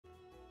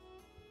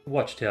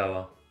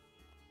Watchtower.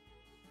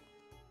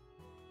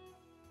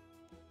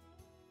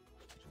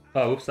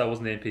 Oh, whoops, that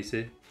wasn't the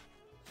NPC.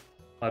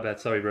 My bad,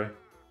 sorry, bro.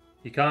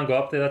 You can't go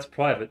up there, that's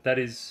private. That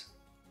is...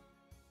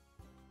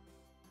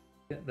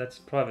 Yeah, that's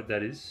private,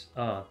 that is.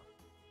 Ah.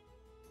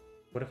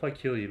 What if I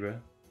kill you, bro?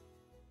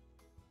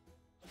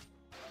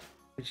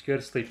 Just go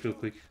to sleep real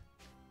quick.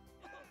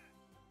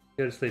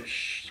 Go to sleep.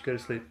 Shh, go to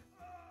sleep.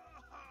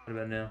 What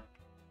about now?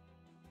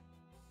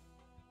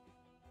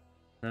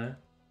 No?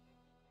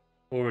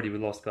 Already we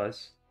lost,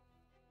 guys.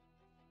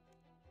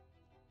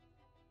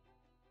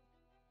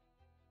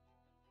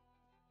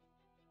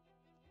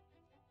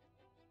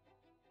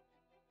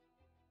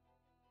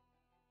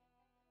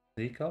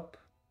 Sneak up?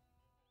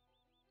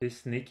 There's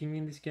sneaking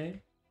in this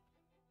game?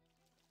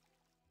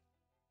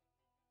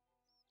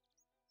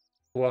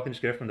 Or I can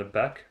just go from the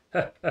back?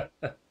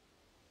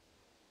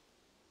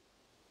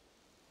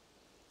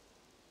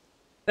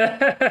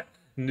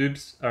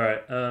 Noobs.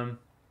 Alright, What am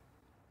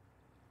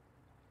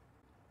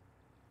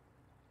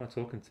I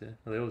talking to?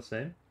 Are they all the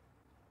same?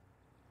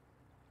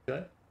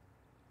 Okay.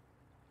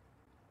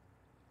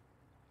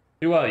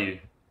 Who are you?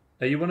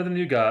 Are you one of the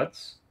new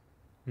guards?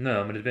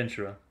 No, I'm an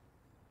adventurer.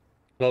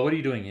 Well, what are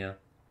you doing here?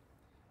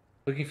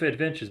 Looking for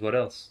adventures, what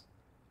else?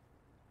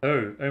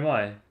 Oh, oh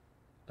my.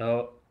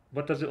 Oh,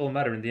 what does it all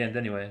matter in the end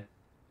anyway?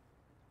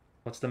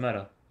 What's the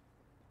matter?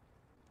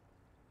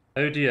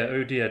 Oh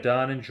dear,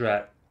 darn and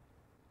drat.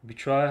 We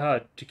try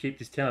hard to keep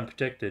this town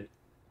protected,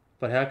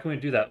 but how can we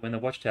do that when the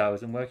watchtower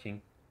isn't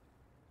working?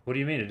 What do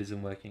you mean it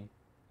isn't working?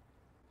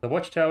 The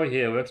watchtower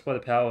here works by the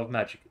power of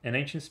magic, an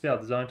ancient spell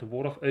designed to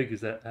ward off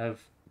ogres that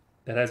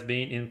has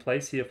been in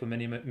place here for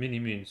many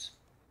moons.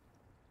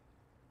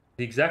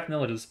 The exact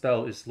knowledge of the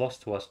spell is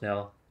lost to us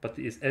now, but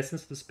the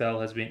essence of the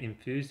spell has been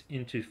infused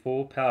into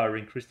 4 power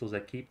ring crystals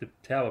that keep the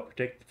tower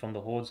protected from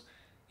the hordes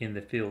in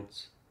the field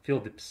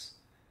dips.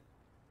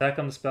 How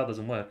come the spell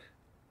doesn't work?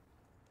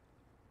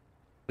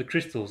 The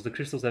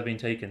crystals have been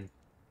taken.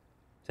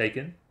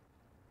 Taken?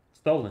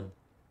 Stolen.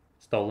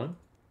 Stolen?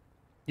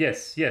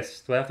 Yes,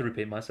 yes. Do I have to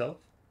repeat myself?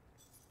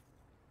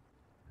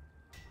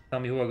 Tell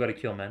me who I gotta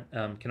kill, man.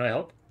 Can I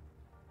help?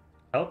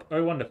 Help?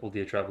 Oh, wonderful,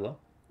 dear traveler.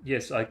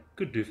 Yes, I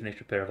could do for an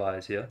extra pair of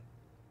eyes here.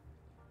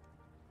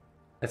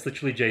 That's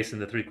literally Jason,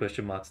 the 3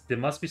 question marks. There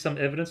must be some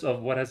evidence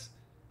of what has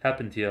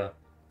happened here.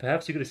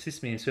 Perhaps you could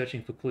assist me in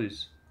searching for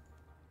clues.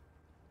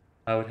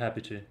 I would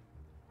happy to.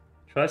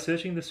 Try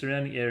searching the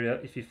surrounding area.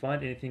 If you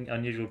find anything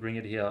unusual, bring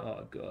it here.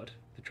 Oh, God.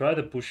 To try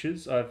the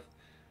bushes, I've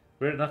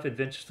read enough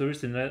adventure stories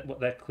to know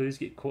that clues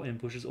get caught in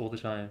bushes all the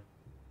time.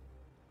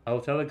 I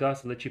will tell the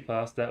guys to let you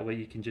pass. That way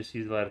you can just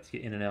use the ladder to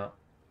get in and out.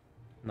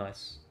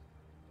 Nice.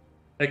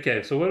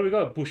 Okay, so what do we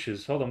got?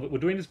 Bushes. Hold on. We're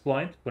doing this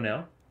blind for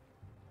now.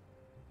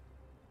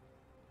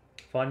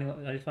 I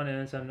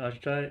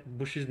should try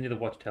bushes near the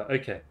watchtower.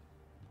 Okay.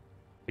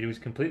 It was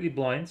completely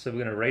blind, so we're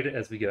going to rate it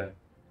as we go.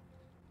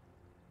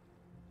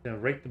 We're going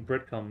to rate the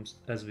breadcrumbs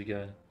as we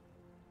go.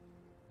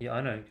 Yeah,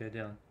 I know. Go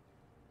down.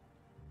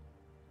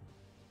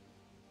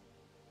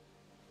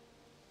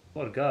 A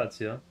lot of guards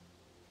here.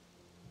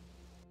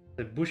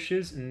 The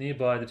bushes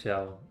nearby the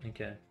tower.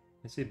 Okay.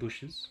 Let's see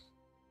bushes.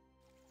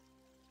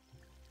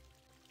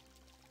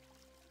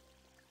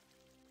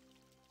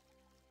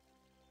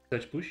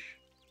 Search bush.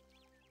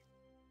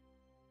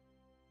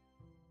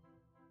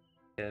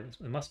 Yeah,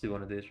 it must be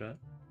one of these, right?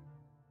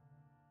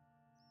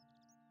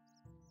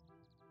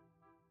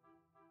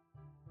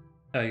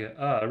 Oh yeah.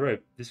 Ah, a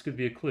rope. This could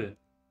be a clue.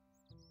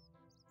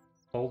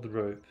 Hold the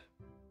rope.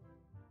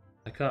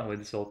 I can't wear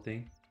this old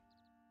thing.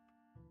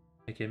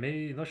 Okay,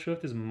 maybe, not sure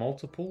if there's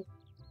multiple.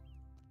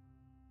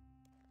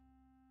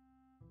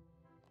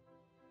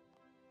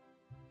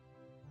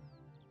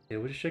 Yeah,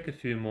 we'll just check a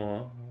few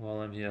more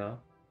while I'm here.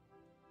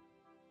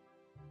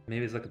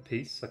 Maybe it's like a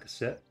piece, like a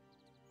set.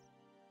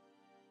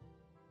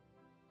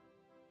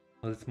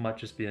 Well, this might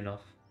just be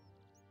enough.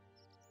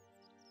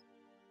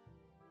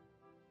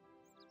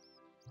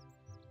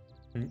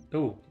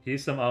 Oh,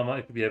 here's some armor.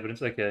 It could be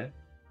evidence. Okay.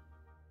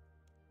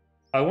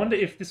 I wonder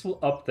if this will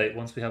update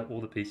once we have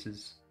all the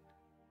pieces.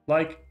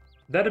 Like,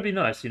 that'd be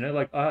nice, you know?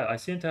 Like, I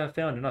seem to have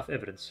found enough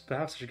evidence.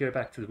 Perhaps I should go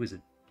back to the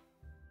wizard.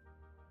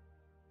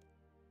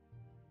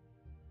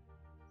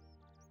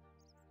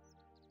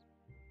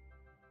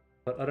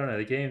 But I don't know,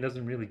 the game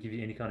doesn't really give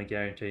you any kind of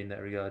guarantee in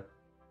that regard.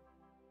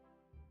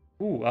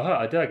 Ooh,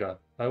 aha, a dagger.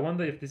 I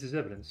wonder if this is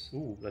evidence.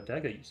 Ooh, a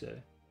dagger, you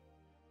say?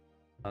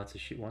 Oh, it's a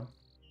shit one.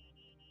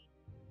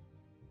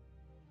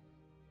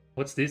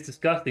 What's this?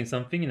 Disgusting.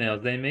 Some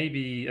fingernails. They may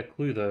be a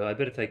clue, though. I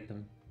better take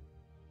them.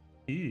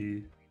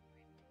 Ew.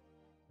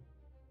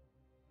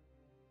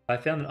 I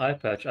found an eye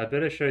patch. I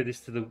better show this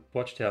to the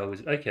watchtower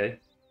wizard. Okay. Does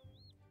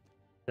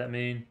that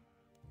mean...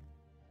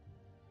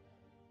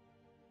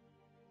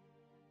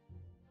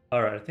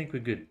 Alright, I think we're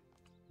good.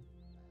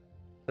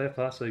 So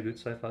far, so good.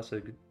 So far, so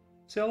good.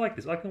 See, I like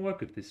this. I can work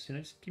with this. You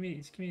know, just give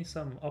me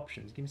some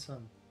options. Give me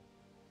some...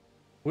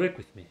 Work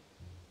with me.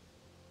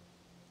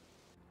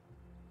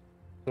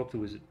 Talk to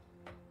the wizard.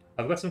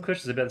 I've got some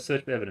questions about the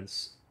search for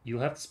evidence.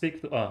 You'll have to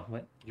speak to... Oh,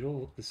 wait. You all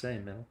look the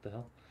same, man. What the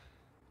hell?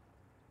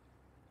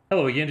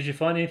 Hello again, did you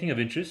find anything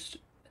of interest?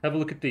 Have a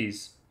look at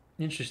these.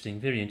 Interesting,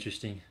 very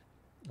interesting.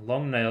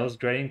 Long nails,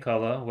 grey in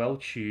colour, well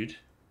chewed.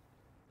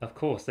 Of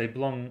course, they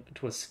belong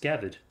to a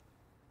scabbard.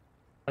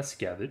 A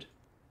scabbard?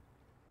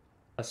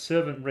 A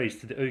servant race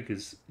to the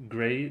ogres,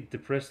 grey,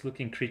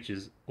 depressed-looking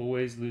creatures,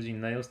 always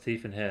losing nails,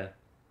 teeth, and hair.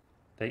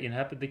 They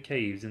inhabit the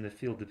caves in the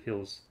field of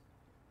hills.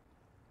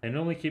 They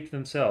normally keep to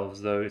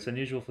themselves, though it's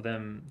unusual for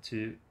them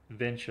to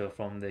venture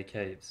from their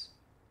caves.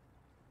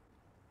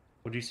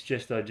 What do you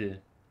suggest I do?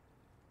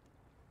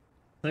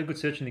 No good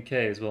searching the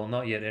caves, well,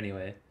 not yet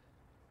anyway.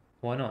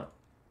 Why not?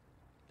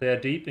 They are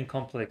deep and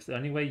complex. The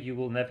only way you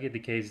will navigate the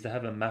caves is to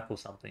have a map or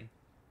something.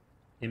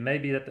 It may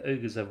be that the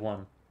ogres have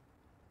won.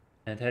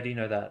 And how do you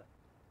know that?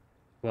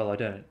 Well, I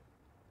don't.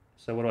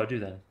 So what do I do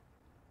then?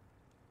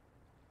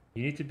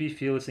 You need to be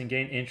fearless and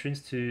gain entrance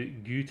to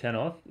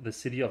Gutanoth, the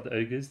city of the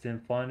ogres,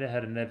 then find out how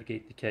to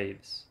navigate the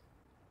caves.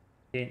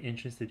 Gain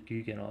entrance to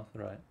Gutanoth,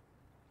 right.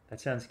 That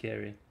sounds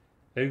scary.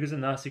 Ogres are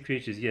nasty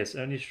creatures, yes,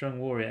 only a strong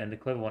warrior and a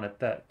clever one at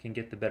that can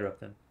get the better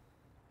of them.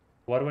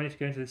 Why do I need to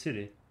go into the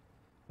city?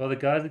 Well, the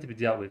guys need to be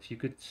dealt with. You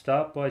could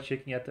start by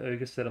checking out the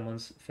ogre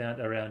settlements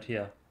found around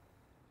here.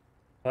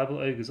 Tribal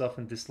ogres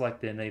often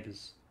dislike their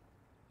neighbors.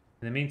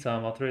 In the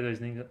meantime, I'll throw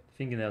those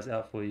fingernails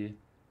out for you.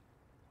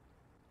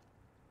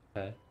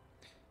 Okay.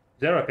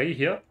 Zarok, are you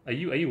here? Are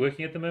you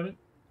working at the moment?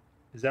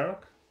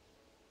 Zarok?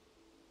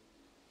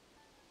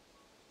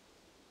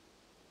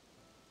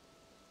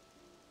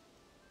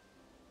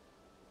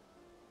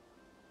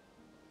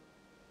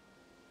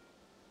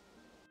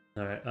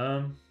 Alright,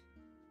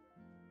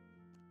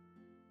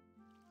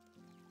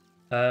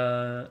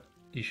 uh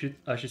I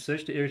should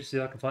search the area to see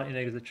if I can find any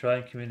ogres that try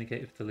and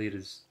communicate with the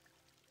leaders.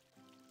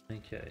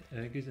 Okay,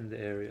 ogres in the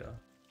area.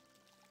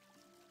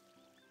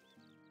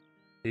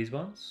 These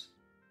ones?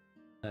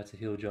 That's a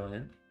hill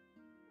giant.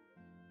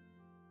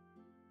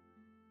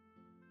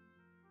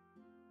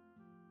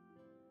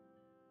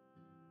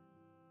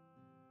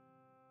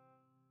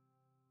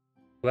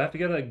 Do I have to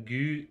go to that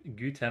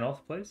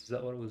Gutanoth place? Is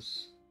that what it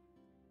was?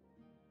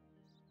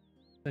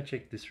 Let's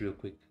check this real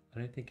quick. I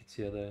don't think it's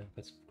here though.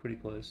 That's pretty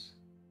close.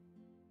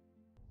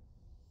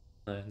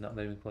 No, not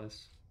even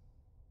close.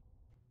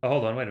 Oh,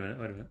 hold on. Wait a minute.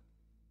 Wait a minute.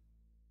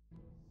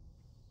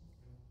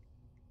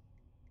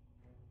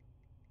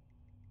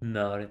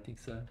 No, I don't think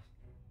so.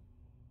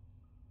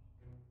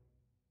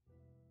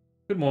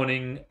 Good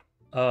morning,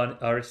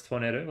 RS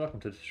Tornado.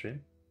 Welcome to the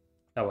stream.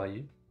 How are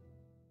you?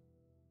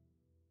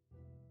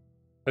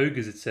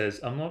 Ogres, it says.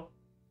 I'm not.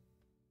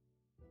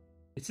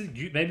 It's a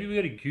maybe we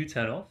got a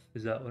Gutanoth.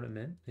 Is that what it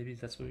meant? Maybe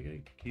that's what we got.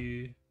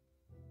 Gu.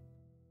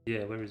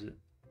 Yeah, where is it?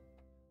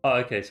 Oh,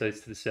 okay. So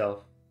it's to the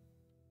south.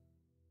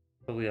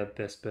 Probably our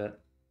best bet.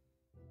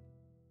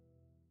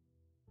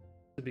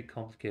 It's a bit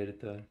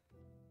complicated though.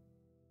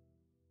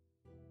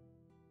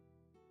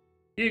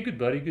 Yeah, good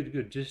buddy. Good,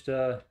 good. Just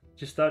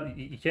started.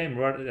 You came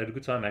right at a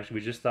good time actually.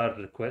 We just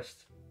started a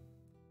quest.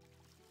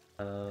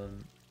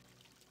 Um,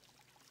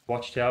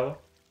 Watchtower.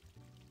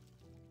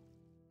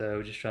 So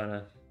we're just trying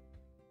to,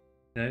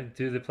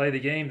 play the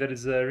game that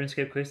is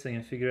RuneScape questing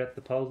and figure out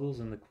the puzzles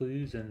and the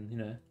clues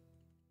and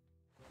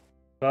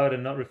try to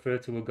not refer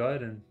to a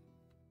guide and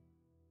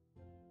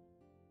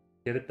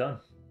get it done,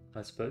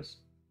 I suppose.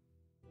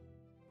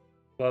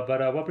 Well,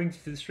 but what brings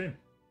you to the stream?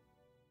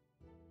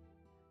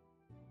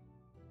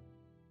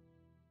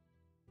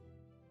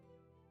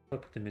 I'll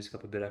put the music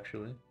up a bit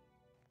actually.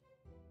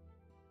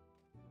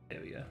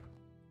 There we go.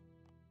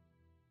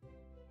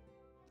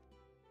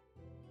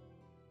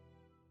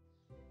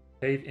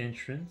 Cave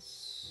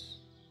entrance.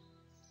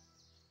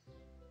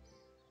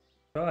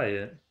 Try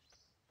it.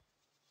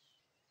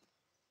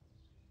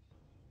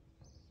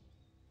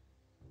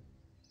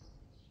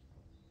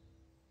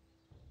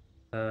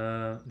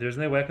 There's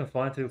no way I can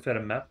find it without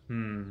a map.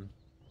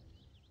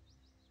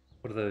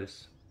 What are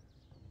those?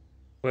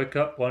 Woke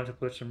up, wanted to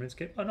play some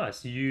RuneScape. Oh,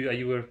 nice. Are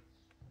you a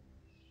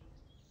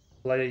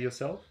player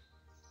yourself?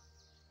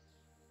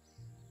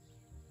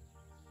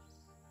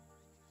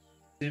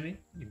 Assuming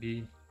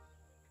you'd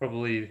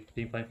probably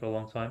been playing for a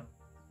long time.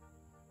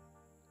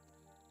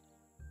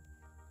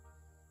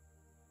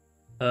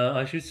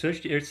 I should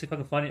search the area to see if I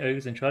can find any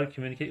ogres and try to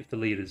communicate with the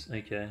leaders.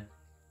 Okay.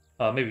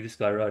 Oh, maybe this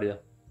guy right here.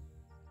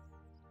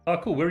 Oh,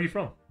 cool. Where are you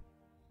from?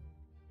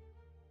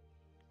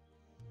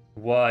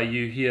 Why are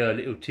you here,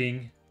 little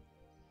ting?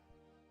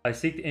 I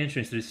seek the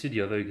entrance to the city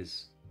of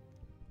ogres.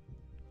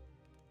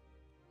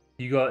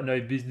 You got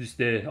no business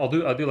there. I'll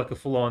do like a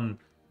full-on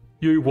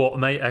 "you what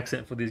mate"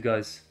 accent for these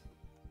guys.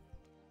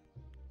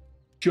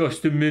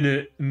 Just a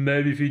minute.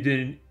 Maybe if you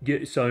didn't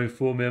get something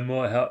for me, I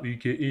might help you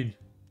get in.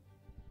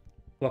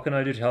 What can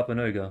I do to help an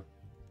ogre?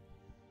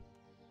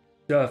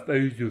 South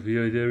east of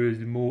here, there is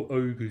more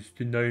ogres.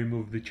 The name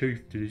of the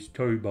chieftain is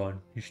Toban.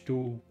 He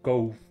stole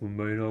gold from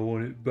me and I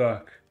want it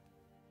back.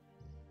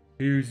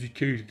 Here's the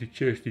key to the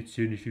chest it's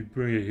in. If you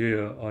bring it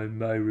here, I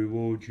may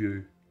reward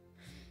you.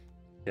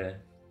 Yeah.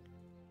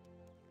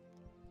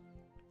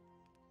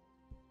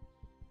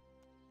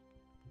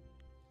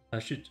 I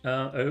should.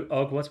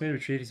 Og wants me to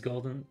retrieve his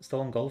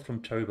stolen gold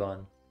from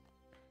Toban.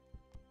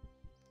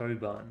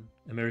 Oban.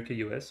 America,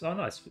 US. Oh,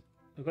 nice.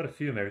 We've got a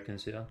few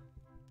Americans here.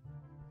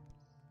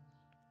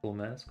 Cool,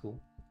 man. That's cool.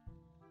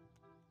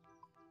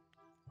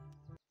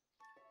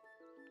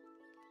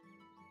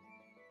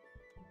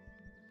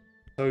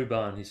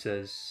 Toban, he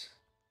says.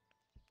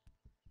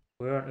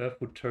 Where on earth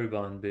would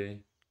Toban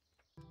be?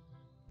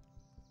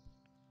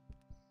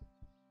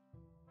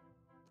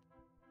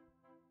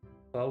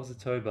 If I was a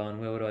Toban,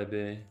 where would I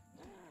be?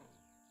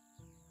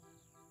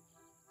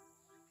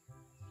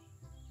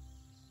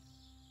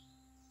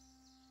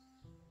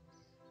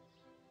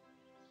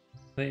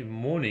 Maybe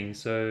morning,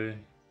 so...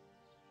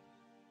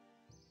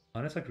 I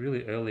know it's like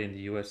really early in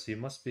the US, so you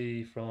must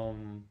be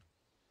from...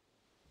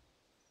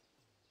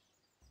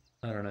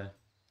 I don't know.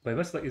 Wait,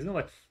 that's like, isn't it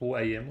like 4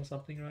 a.m. or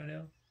something right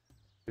now?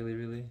 Really,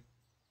 really?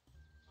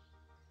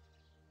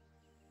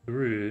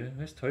 Peru?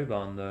 Where's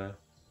Toban though?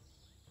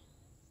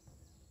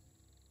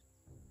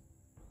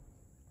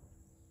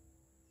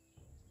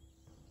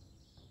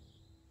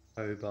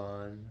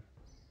 Toban.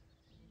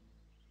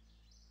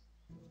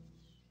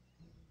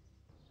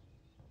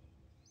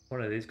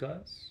 One of these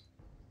guys?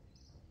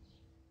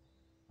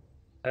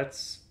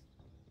 That's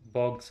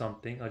Bog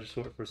something. I just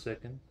saw it for a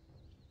second.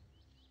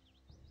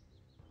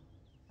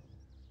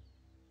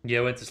 Yeah,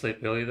 I went to sleep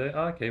early though.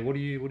 Oh, okay, what do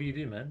you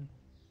do, man?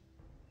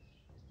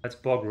 That's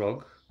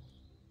Bogrog.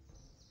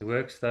 You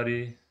work,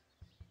 study,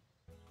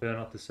 fair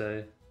not to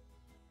say.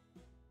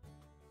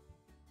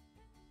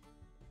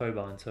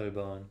 Toban,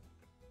 Toban.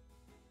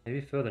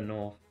 Maybe further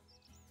north.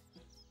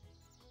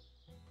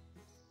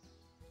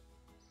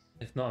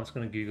 If not, I'm just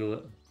gonna Google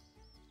it.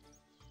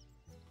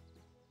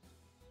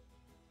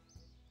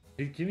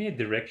 Did you give me a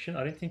direction?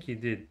 I don't think you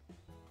did.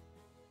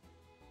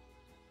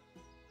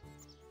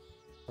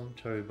 From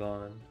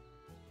Toban.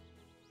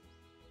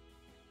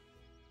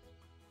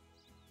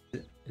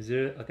 Is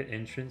there like an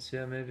entrance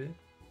here, maybe?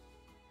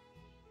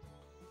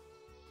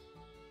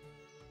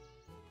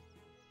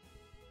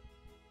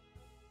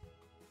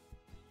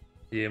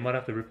 Yeah, I might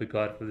have to rip a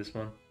guide for this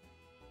one.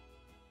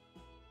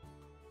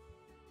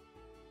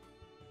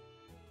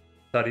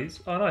 Studies?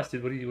 Oh, nice,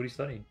 dude. What are you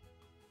studying?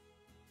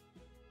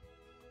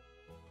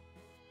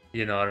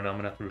 Yeah, no, I don't know. I'm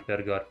gonna have to rip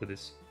out a guide for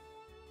this.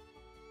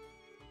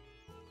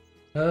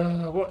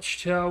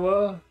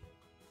 Watchtower.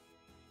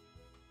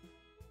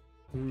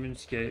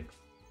 Runescape.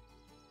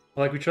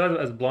 Like, we tried it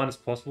as blind as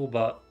possible,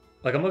 but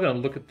like, I'm not gonna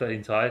look at the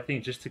entire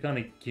thing just to kind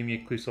of give me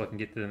a clue so I can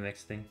get to the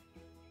next thing.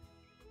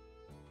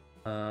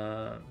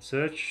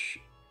 Search.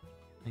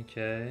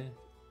 Okay.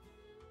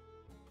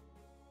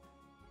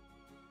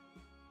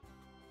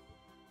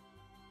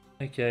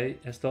 Okay,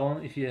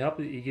 Stolen. If you help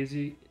it, it gives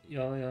you.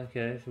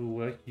 Okay, if it will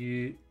work.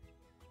 You.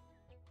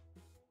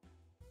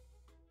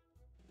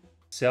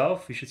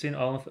 South. You should see an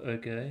island.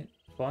 Okay.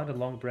 Find a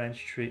long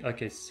branch tree.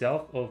 Okay,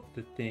 south of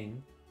the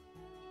thing.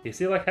 Yeah,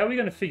 see, like, how are we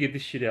gonna figure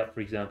this shit out?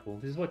 For example,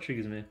 this is what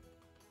triggers me.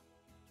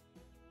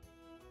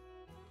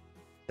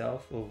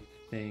 South of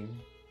the thing.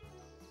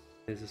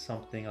 There's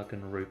something I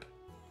can rope.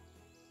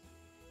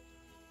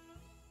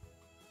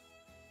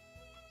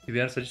 To be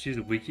honest, I just use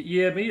a wiki.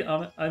 Yeah, me.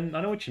 I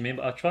know what you mean,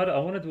 but I try to.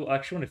 I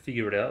actually want to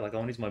figure it out. Like, I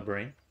want to use my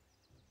brain.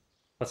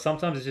 But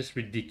sometimes it's just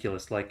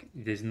ridiculous. Like,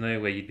 there's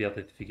no way you'd be able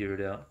to figure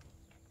it out.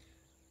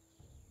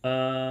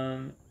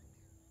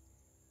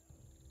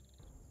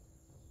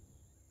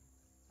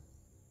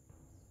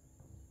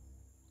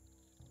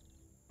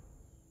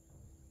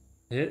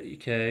 Yeah,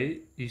 okay.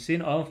 You see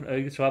an island from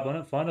Ogre tribe on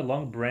it. Find a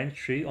long branch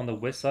tree on the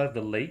west side of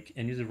the lake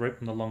and use a rope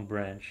from the long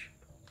branch.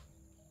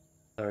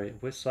 Sorry,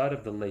 west side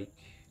of the lake.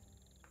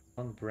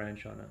 Long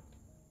branch on it.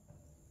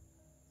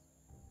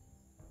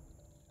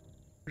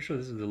 Pretty sure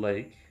this is the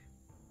lake.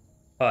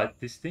 Ah,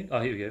 this thing? Oh,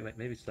 here we go. Wait,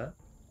 maybe it's that.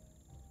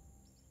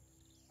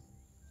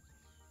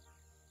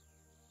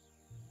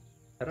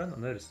 I don't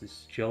notice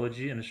this.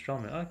 Geology and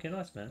astronomy. Okay,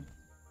 nice, man.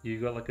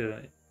 You got like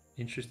a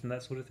interest in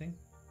that sort of thing?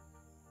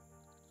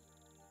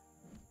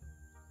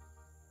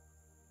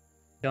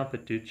 Jump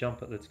it, dude.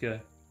 Jump it. Let's go.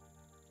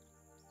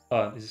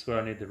 Oh, is this where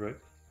I need the rope?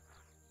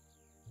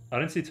 I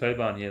don't see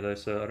Toban here, though,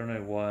 so I don't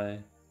know why.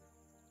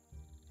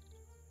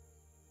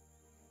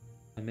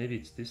 And maybe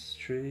it's this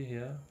tree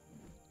here.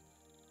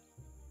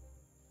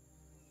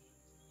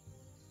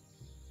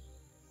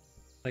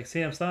 Like,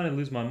 see, I'm starting to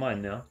lose my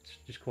mind now.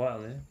 Just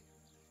quietly.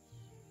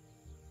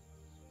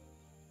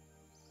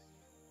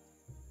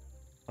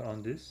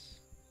 On this.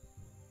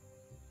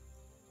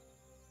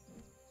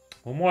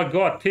 Oh my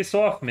god, piss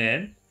off,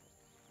 man.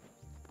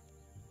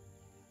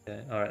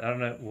 Okay, alright, I don't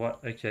know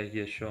what. Okay,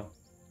 yeah, sure.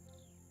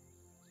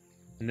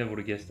 I never would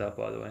have guessed that,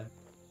 by the way.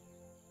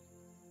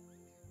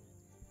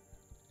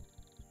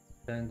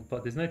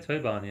 But there's no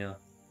Toban here.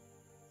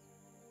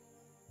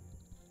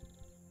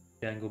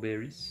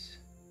 Jangleberries.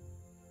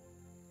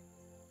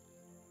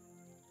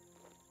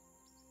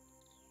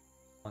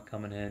 Might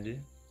come in handy.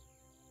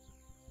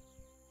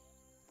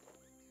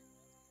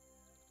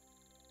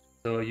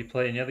 So you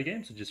play any other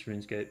games or just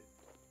RuneScape?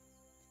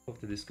 Talk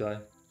to this guy.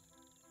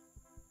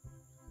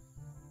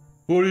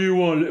 What do you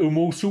want, little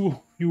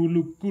morsel? You will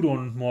look good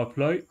on my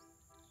plate.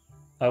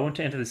 I want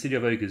to enter the city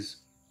of ogres.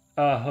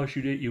 Ah, I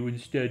should eat you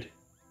instead.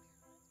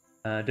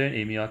 Don't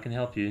eat me, I can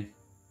help you.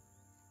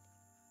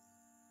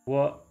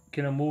 What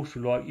can a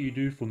mortal like you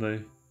do for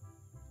me?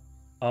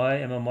 I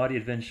am a mighty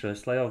adventurer,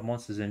 slayer of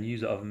monsters and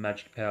user of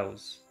magic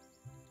powers.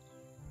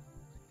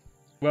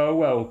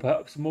 Well,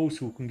 perhaps a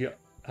mortal can get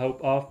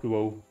help after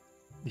all.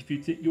 If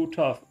you think you're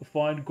tough,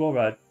 find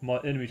Gorad, my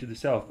enemy to the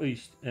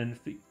southeast, and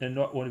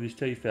knock one of his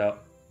teeth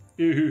out.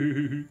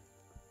 Wait,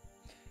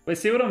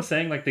 see what I'm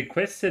saying? Like, the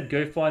quest said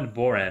go find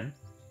Boran,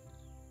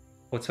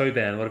 or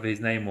Toban, whatever his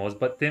name was,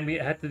 but then we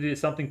had to do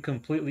something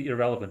completely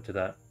irrelevant to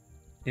that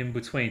in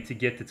between to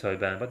get to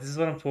Toban. But this is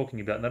what I'm talking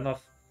about. Not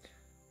enough.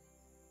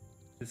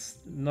 It's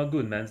not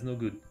good, man. It's not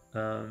good.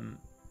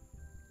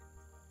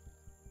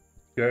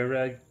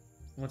 Gorag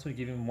wants me to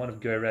give him one of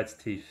Gorad's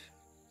teeth.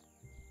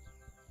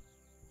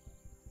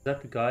 Is that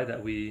the guy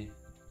that we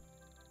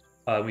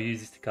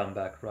use this to come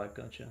back, right?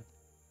 Gotcha.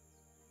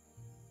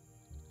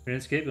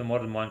 Runescape and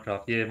modern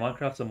Minecraft. Yeah,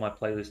 Minecraft's on my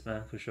playlist,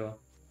 man, for sure.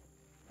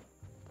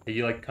 Are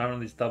you like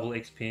currently double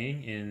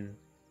XPing in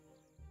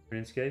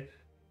RuneScape?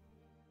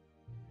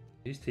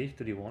 Whose teeth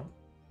did he want?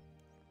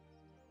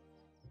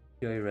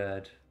 Go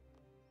rad.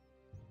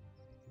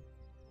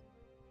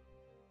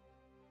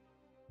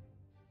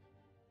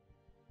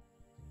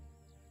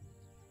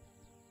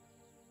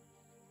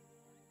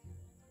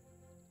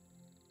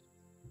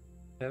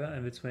 How about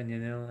in between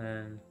Yanil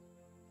and...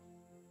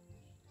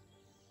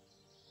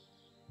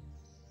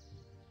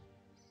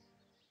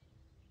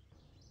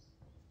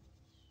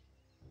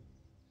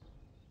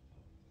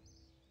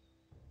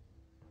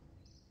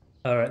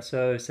 Alright,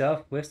 so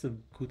southwest of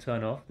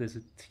Kutanov, there's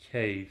a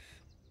cave.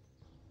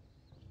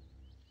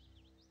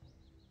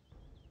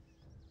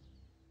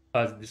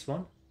 Oh, is it this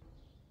one?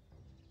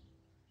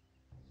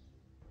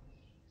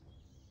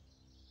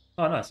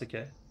 Oh, nice,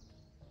 okay.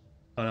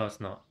 Oh, no, it's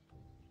not.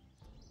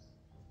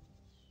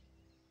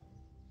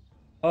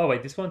 Oh,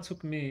 wait, this one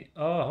took me...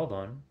 Oh, hold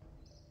on.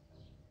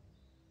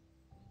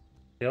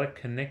 They're like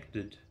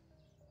connected.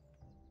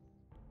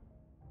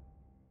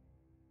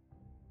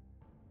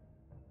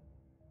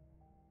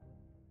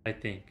 I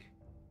think.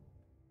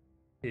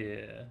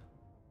 Yeah.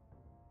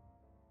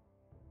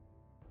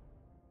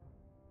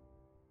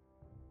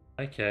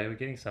 Okay, we're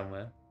getting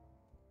somewhere.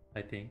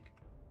 I think.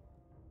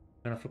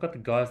 And I forgot the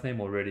guy's name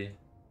already.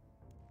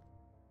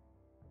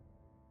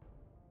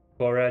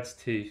 Borat's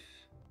teeth.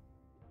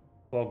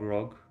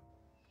 Bogrog.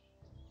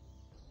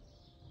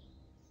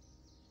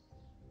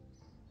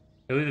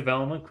 Early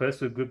development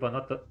quests were good, but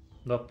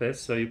not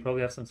best. So you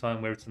probably have some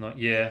time where it's not.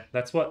 Yeah,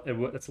 that's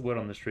that's the word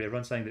on the street.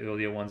 Everyone's saying the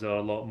earlier ones are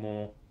a lot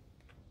more.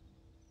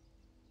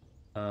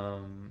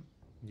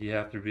 You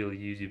have to really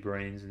use your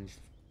brains and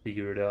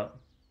figure it out.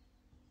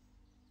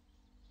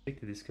 Speak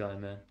to this guy,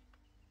 man.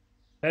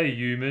 Hey,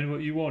 human,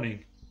 what you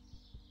wanting?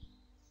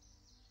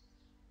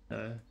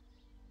 No.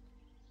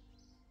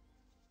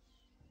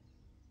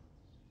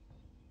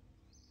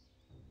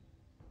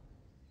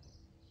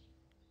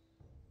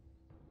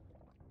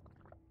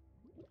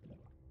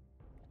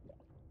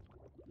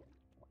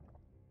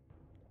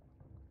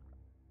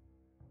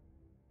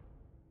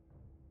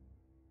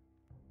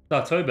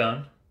 Oh,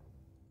 Toban.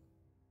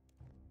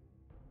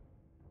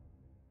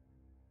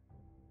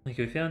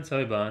 Okay, we found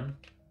Toban.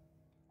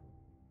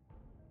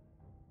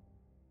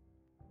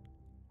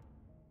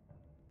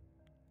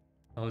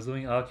 I was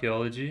doing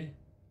archaeology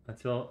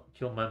until I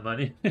killed my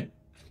money.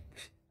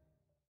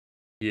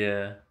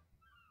 Yeah,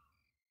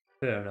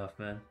 fair enough,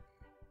 man.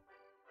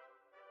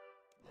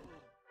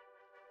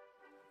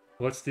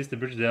 What's this? The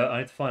bridge is out. I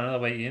need to find another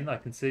way in. I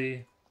can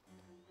see.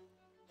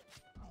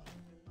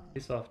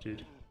 Piss off,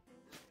 dude.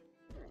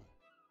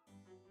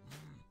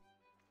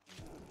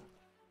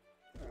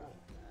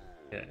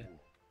 Yeah.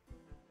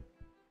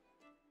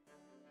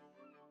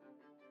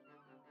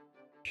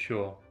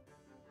 Sure.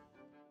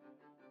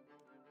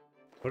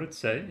 What did it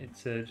say? It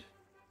said...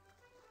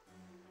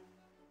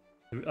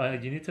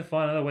 you need to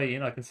find another way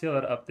in. I can see a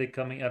lot of update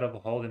coming out of a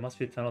hole. There must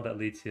be a tunnel that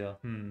leads here.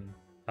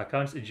 I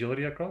can't just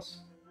agility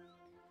across?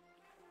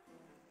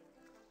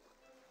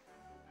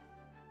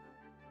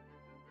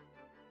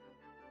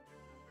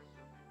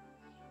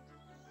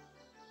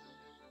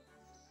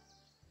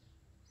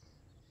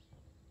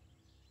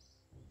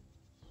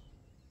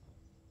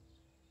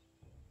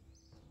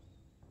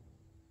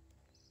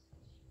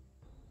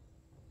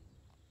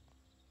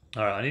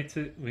 Alright,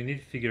 we need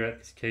to figure out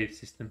this cave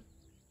system.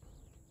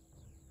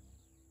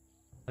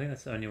 I think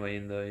that's the only way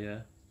in though, yeah.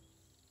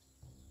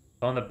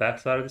 On the back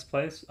side of this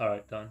place?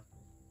 Alright, done.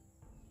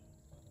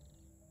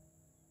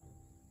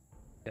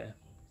 Okay.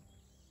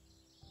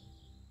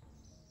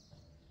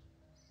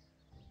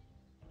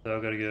 So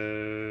I've got to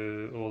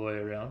go all the way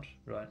around,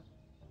 right.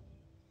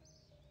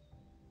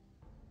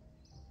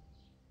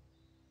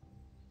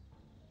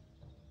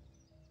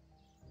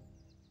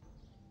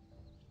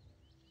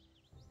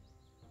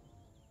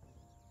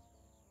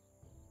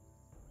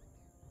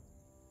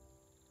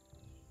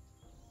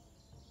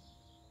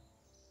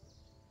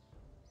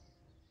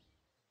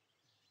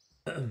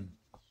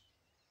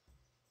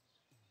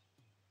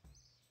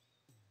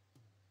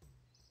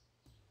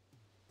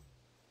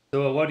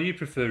 So, why do you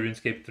prefer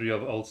RuneScape 3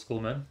 over old school,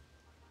 man?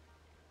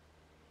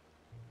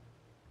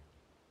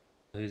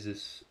 Who's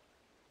this?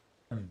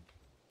 Hmm.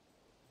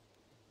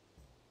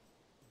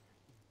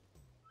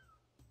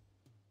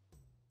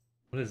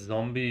 What is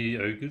zombie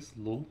ogres?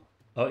 Lol.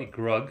 Oh,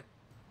 grug.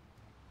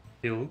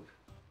 Hilg.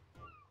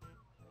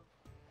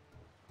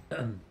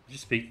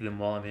 Just speak to them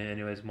while I'm here,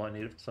 anyways. Might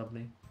need it for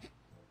something.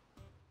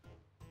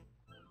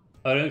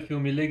 I don't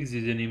feel my legs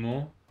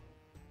anymore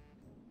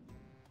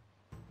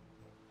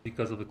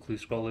because of the clue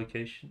scroll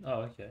location.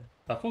 Oh, okay.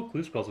 I thought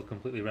clue scrolls were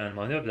completely random.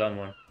 I've never done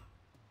one.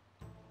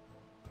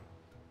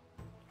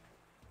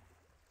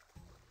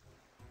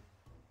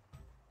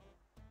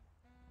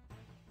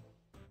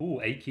 Ooh,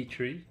 Aki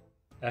tree.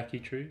 Aki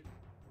tree.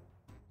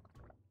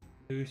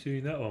 Have you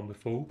seen that one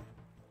before?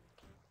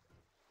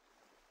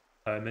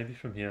 Alright, maybe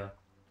from here.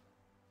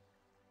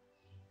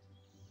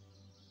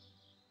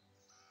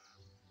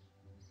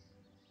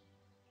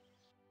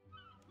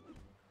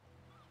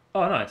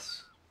 Oh,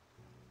 nice.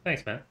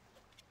 Thanks, man.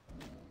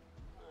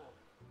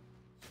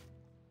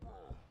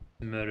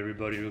 Murder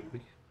everybody real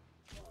quick.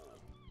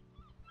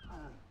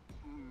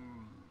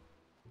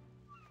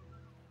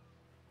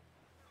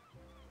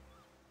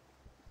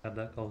 Have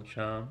that gold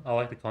charm. I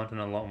like the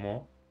content a lot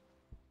more.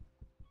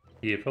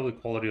 Yeah, probably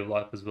quality of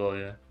life as well,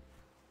 yeah.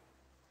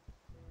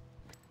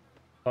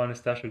 Find a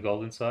stash of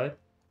gold inside.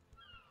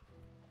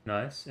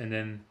 Nice. And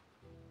then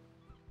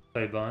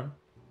play barn.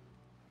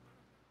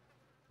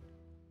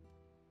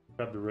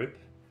 Grab the rope.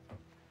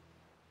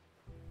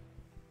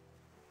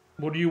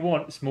 What do you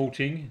want, small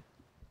ting?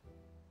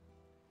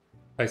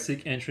 I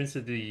seek entrance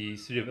to the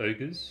City of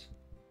Ogres.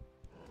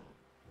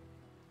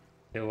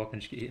 Yeah, well, I can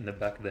just get hit in the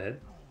back of the head.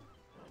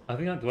 I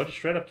think do I just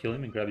straight up kill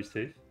him and grab his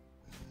teeth?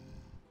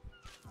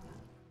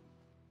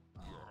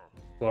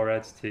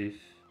 Gorad's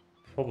teeth.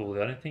 Probably.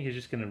 I don't think he's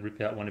just gonna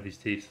rip out one of his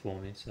teeth for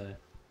me, so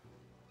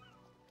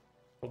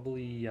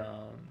probably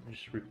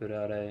just rip it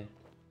out, eh?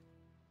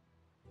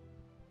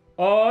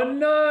 Oh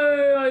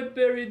no! I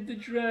buried the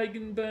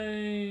dragon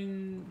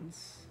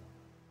bones.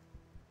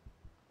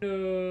 No.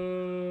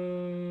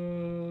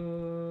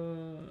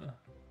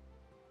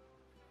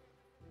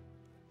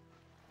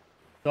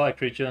 Die,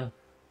 creature.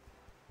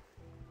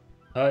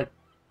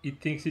 It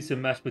thinks it's a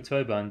mashed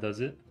potato bun, does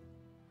it?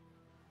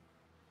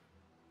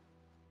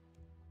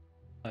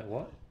 Wait,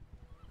 what?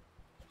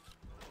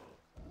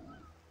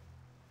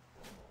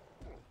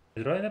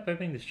 Did I end up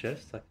opening this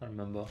chest? I can't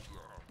remember.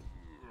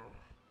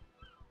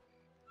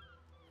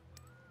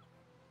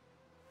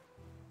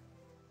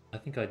 I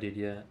think I did,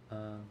 yeah.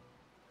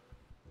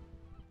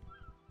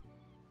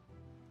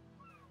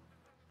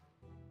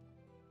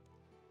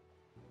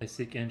 I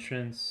seek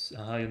entrance.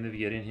 You'll never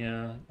get in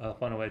here. I'll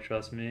find a way,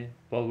 trust me.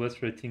 Wild words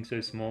for a thing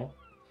so small.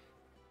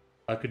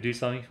 I could do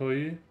something for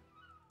you.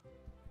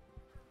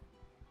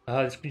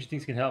 These creature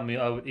things can help me.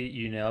 I would eat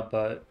you now,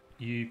 but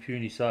you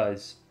puny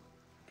size.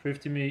 Prove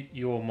to me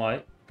your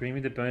might. Bring me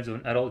the bones of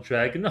an adult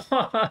dragon.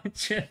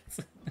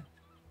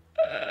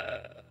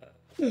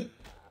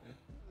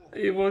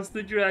 It was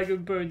the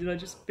dragon bones and I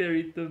just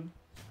buried them.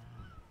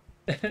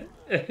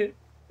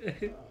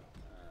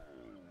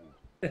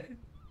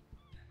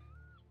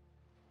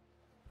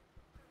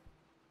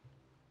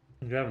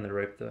 I'm grabbing the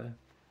rope though.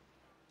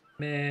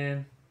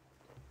 Man.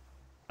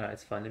 Alright,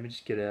 it's fine. Let me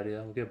just get out of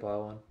here. We'll go buy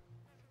one.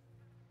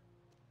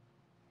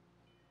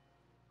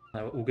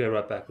 Alright, we'll go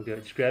right back. We'll go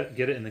just grab,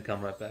 get it and then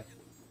come right back.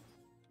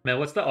 Man,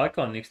 what's the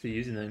icon next to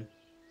username?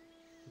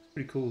 It's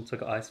pretty cool. It's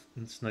like an ice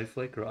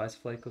snowflake or ice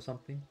flake or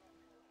something.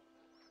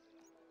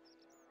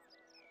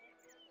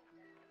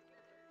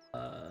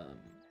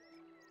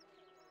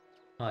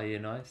 Oh yeah,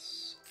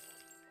 nice.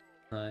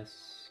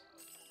 Nice.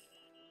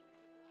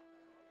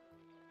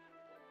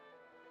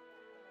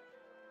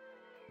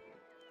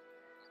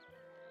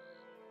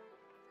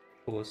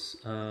 Of course.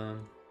 I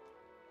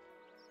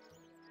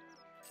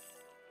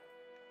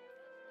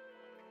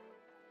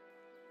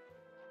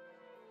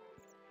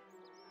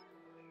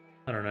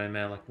don't know,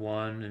 man, like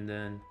one and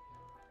then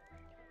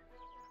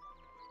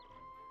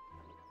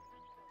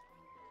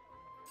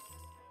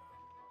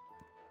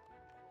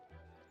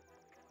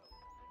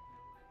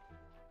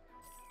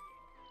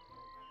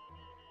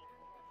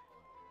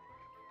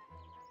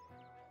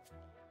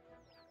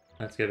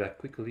let's go back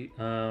quickly.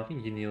 I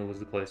think Yanil was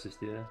the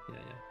closest, yeah.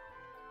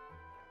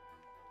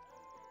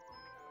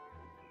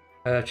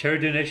 Cherry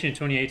donation in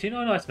 2018.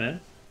 Oh, nice,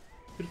 man.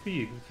 Good for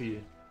you. Good for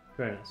you.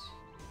 Very nice.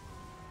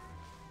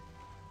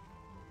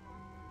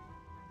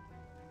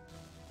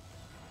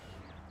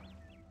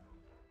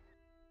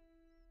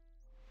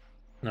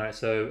 Alright,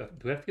 so do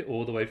we have to get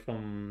all the way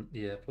from...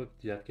 Yeah,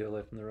 you have to get all the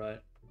way from the right.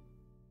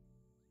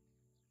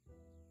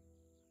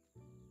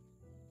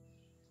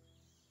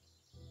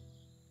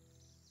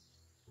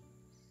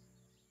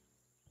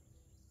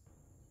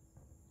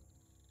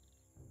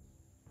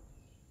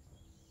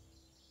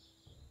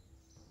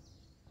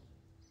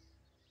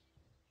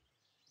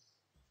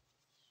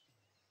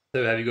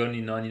 So have you got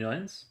any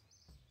 99s?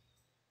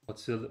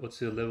 What's your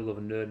level of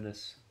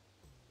nerdness?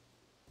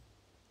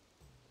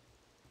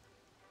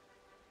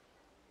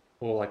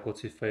 Or like,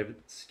 what's your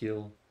favorite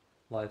skill?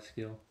 Life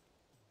skill?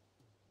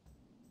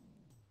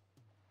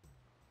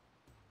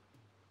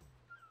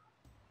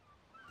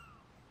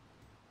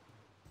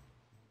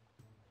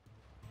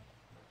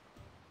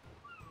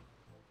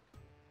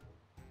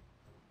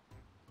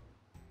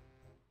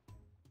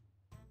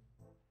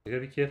 You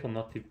gotta be careful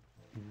not to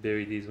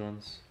bury these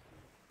ones.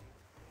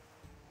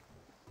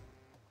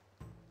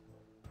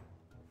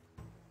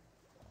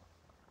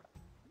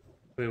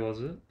 Where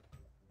was it?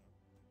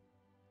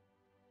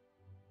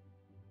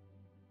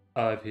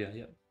 Oh, over here,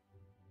 yeah.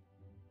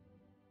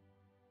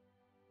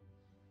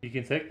 You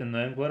can take the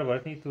gnome glider, but I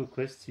think do a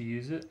quest to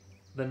use it.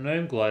 The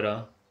gnome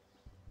glider.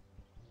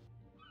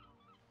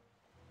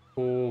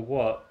 For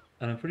what?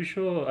 And I'm pretty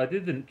sure I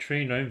did the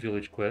tree gnome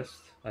village quest.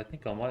 I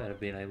think I might have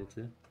been able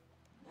to.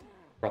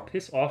 Bro,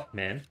 piss off,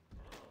 man.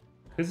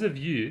 Because of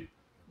you.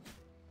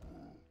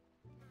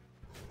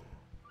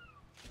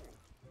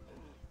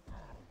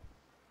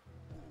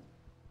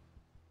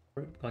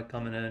 Like,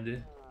 come in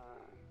handy.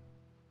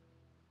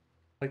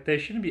 Like, they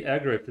shouldn't be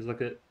aggro if there's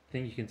like a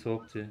thing you can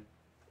talk to.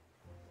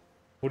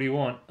 What do you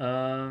want?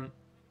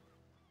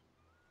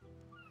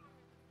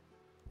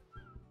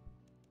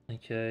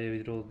 Okay, we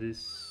did all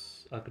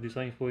this. I could do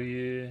something for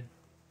you.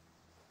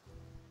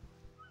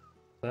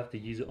 I have to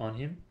use it on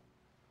him.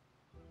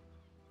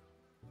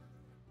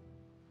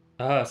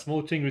 Ah,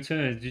 small thing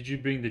returns. Did you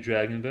bring the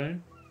dragon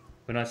bone?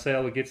 When I say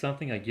I will get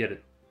something, I get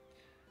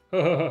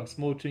it.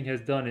 Small thing has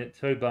done it.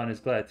 Toban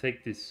is glad.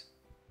 Take this.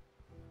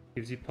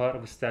 Gives you part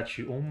of a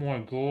statue. Oh my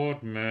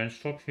god, man.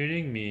 Stop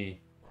hitting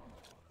me.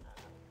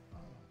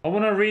 I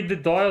want to read the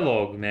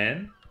dialogue,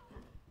 man.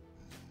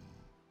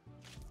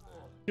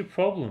 What's your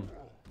problem?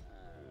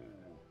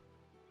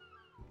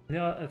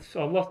 Yeah,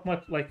 I lost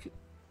my, like,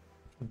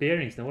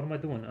 bearings now. What am I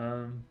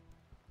doing?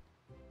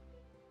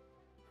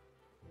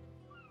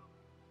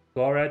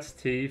 Gorad's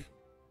teeth.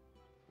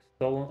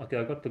 Stolen. Okay,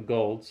 I got the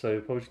gold, so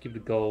probably just give the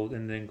gold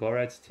and then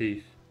Gorad's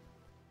teeth.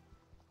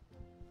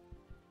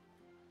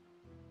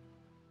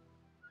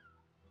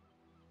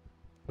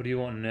 What do you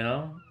want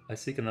now? I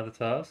seek another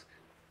task.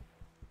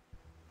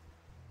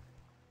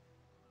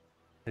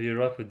 Have you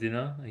arrived for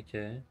dinner?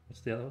 Okay.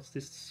 What's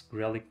this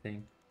relic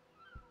thing?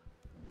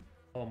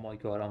 Oh my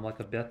god, I'm like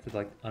about to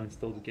like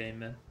uninstall the game,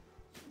 man.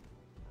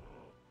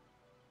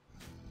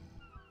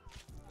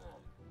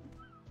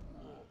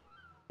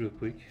 Real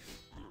quick.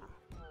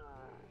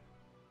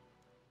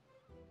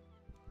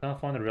 Can't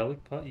find the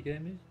relic part you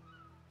gave me?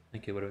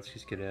 Okay, whatever, let's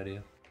just get out of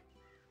here.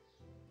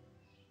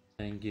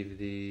 And give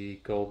the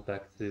gold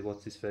back to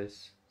what's his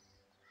face.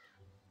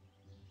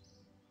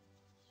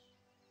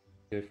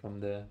 Go from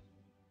there.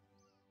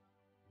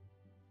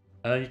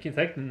 You can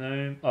take the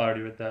gnome. Oh, I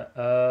already read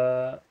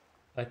that.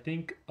 I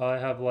think I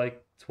have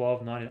like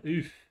 12.90.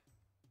 Oof.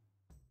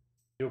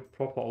 You're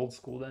proper old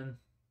school then.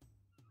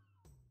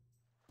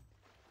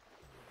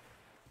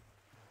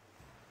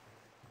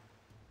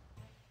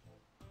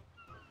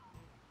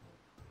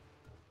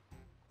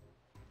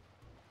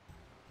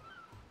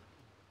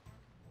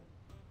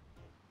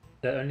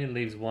 That only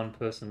leaves one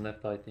person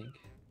left, I think.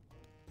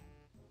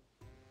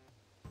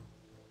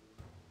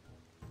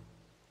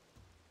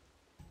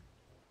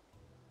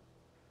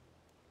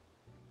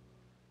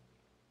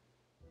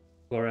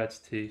 Gorad's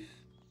teeth.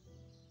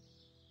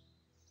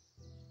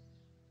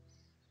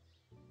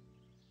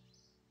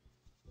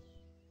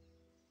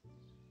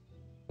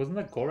 Wasn't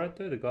that Gorad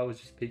though? The guy I was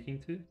just speaking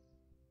to?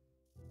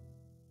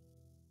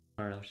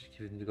 Alright, I'll just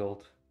give him the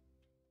gold.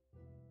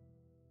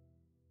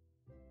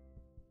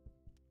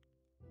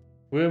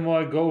 Where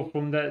might I go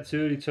from that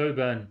dirty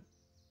Toban?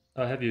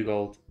 I have your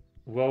gold.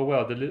 Well,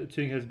 well, the little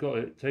ting has got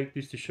it. Take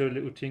this to show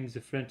little ting's a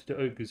friend to the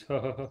ogres.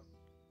 Ha ha ha.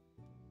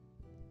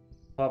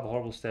 I have a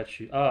horrible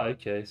statue. Ah,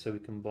 okay, so we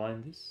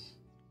combine this.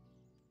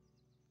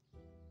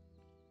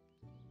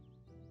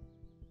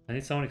 I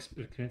need someone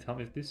can help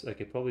me with this.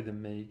 Okay, probably the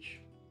mage.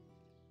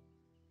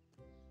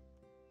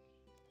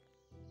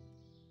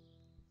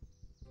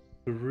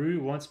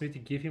 Guru wants me to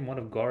give him one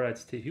of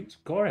Gorad's teeth. Who's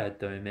Gorad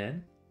though,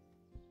 man?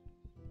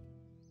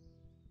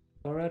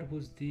 Gorad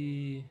was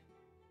the...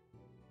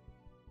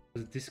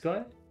 Was it this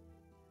guy?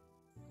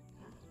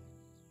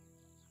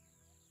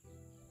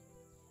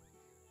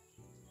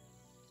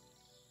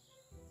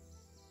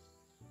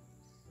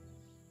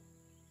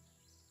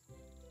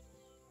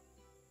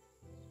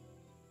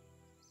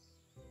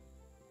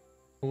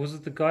 Or was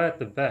it the guy at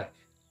the back?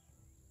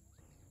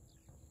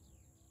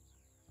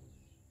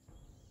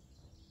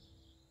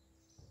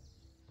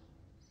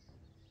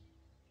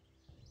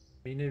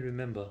 We need to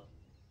remember.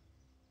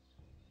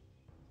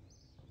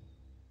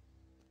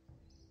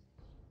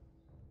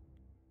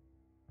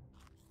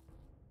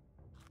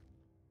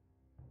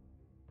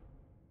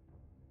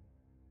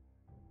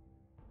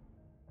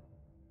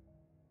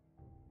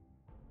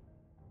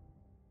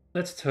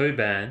 Let's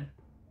Toban.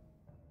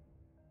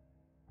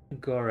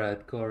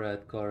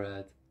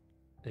 Gorad.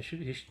 He should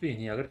be in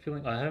here. I got a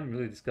feeling I haven't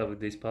really discovered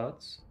these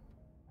parts.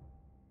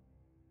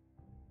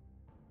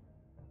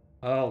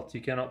 Halt, you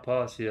cannot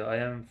pass here. I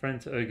am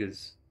friend to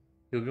ogres.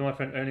 You'll be my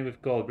friend only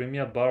with gold. Bring me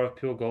a bar of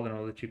pure gold and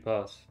I'll let you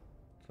pass.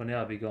 for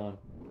now be gone.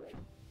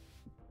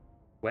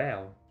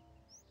 Wow.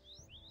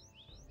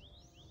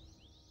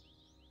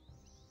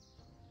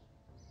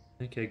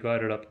 Okay,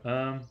 guide it up.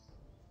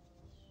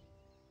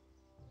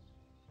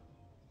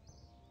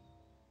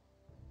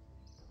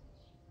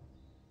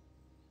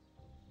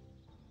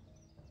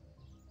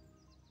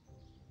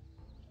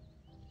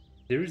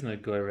 There is no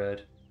go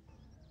rad,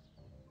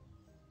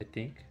 I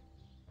think.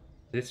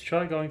 Let's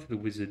try going to the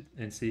wizard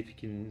and see if he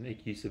can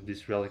make use of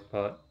this relic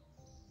part.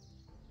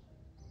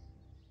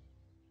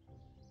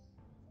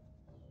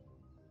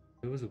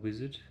 Where was the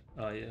wizard?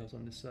 Oh yeah, it was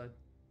on this side.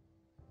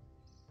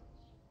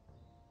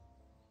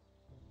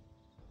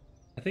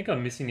 I think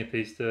I'm missing a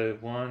piece though.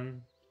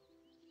 One.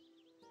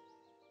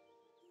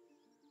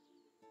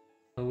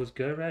 Oh, was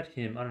go rad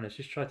him? I don't know. Let's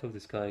just try to talk to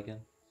this guy again.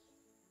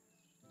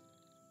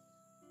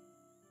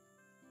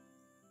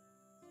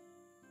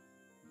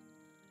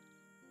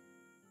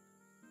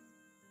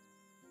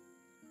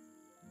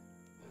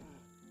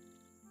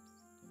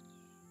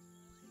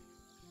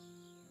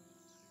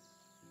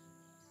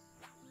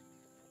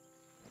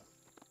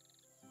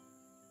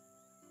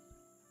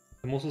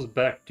 The morsel's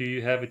back. Do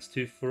you have its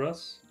tooth for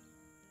us?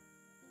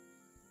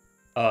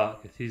 Ah,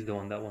 okay, he's the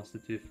one that wants the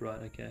tooth, right?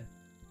 Okay.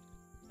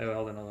 Oh,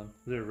 wait, hold on.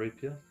 Is there a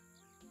rapier?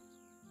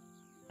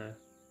 No.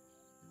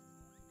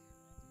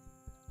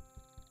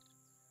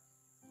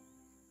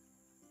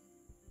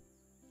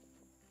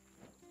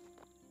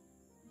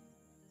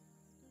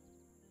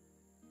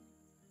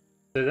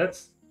 So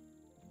that's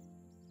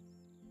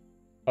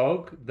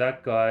Og,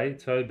 that guy,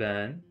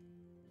 Toban.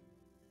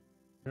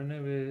 I don't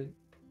know where.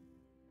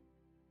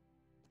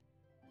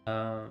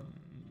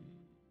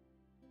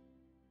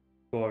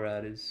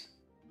 Gorad is.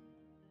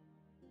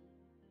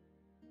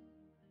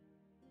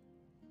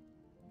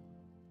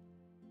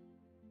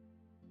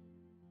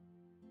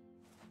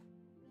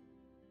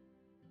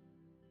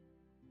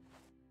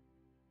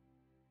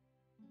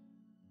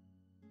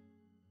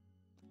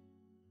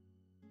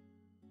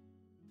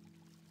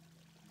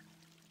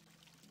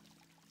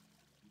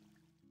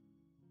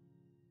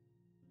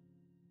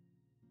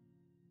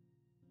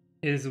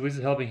 Is the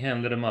wizard helping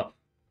hand? Let him up.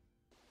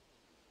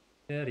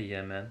 Get out of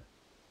here, man.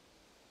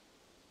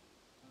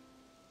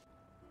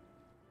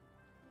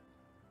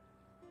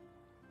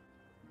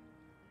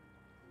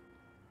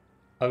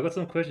 I've got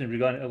some questions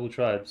regarding Elbow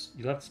tribes.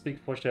 You'll have to speak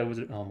to Watchtower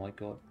wizard. Oh my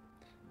god.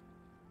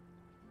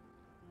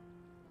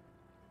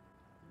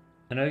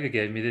 An ogre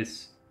gave me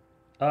this.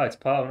 Ah, it's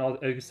part of an old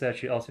ogre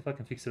statue. I'll see if I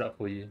can fix it up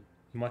for you.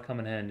 It might come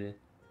in handy.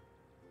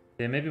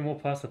 There may be more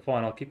parts to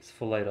find. I'll keep this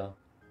for later.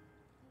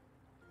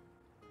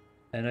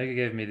 An ogre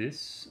gave me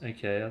this.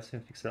 Okay, I'll see if I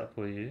can fix it up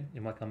for you.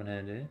 It might come in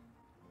handy.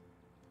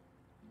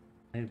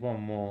 I need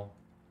one more.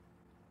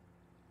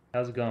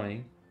 How's it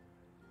going?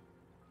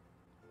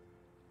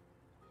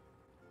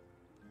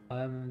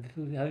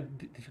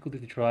 Difficulty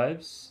with the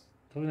tribes.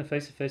 Talking to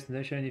face to face,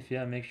 no showing if you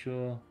make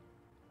sure.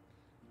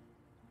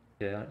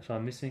 Yeah, so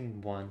I'm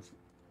missing one.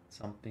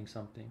 Something.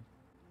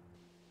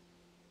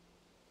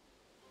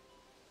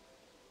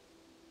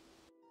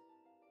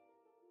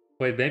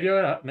 Wait, maybe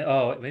maybe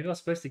I was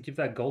supposed to give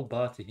that gold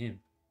bar to him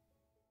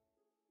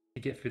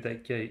to get through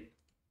that gate.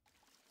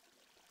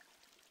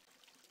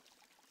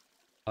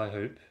 I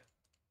hope.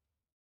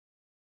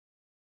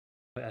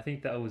 Wait, I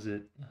think that was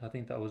it. I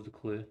think that was the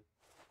clue.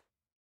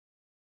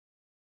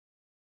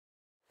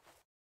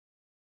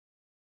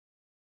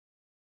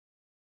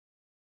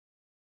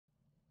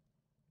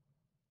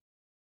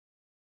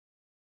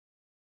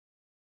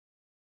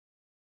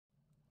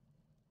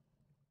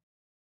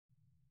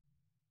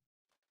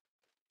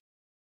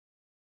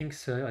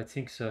 I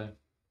think so.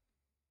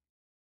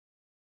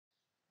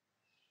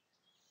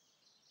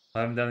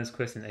 I haven't done this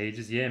quest in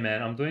ages. Yeah,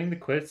 man, I'm doing the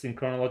quests in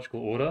chronological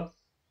order.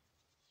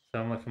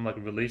 So I'm like from like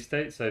a release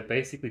date. So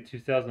basically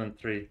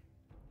 2003.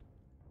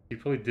 You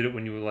probably did it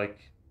when you were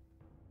like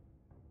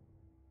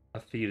a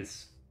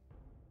fetus.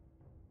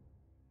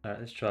 Alright,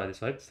 let's try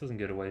this. I hope this doesn't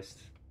go to waste.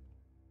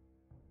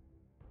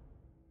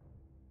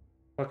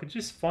 If I could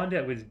just find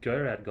out where this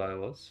Gorad guy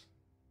was.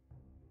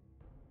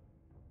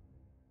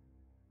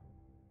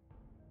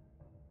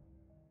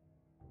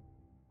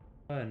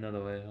 Try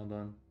another way, hold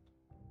on.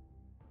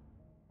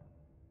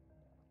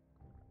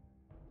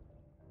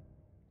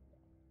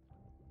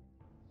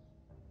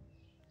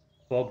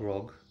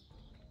 Bogrog.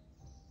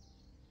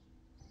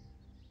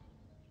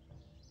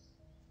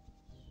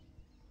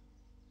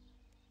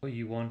 What are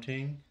you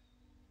wanting?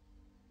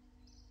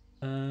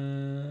 Uh,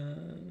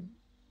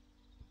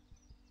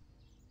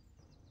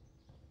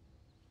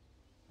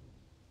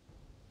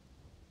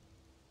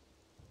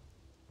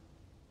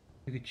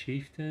 Ogre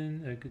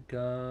Chieftain, Ogre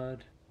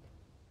Guard.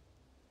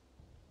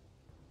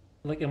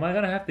 Like, am I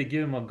gonna have to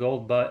give him a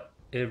gold butt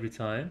every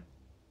time?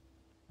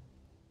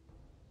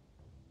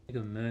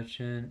 Ogre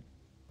Merchant.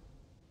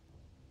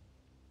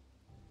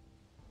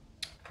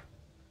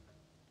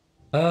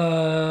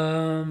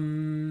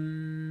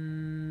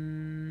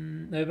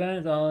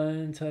 Oban's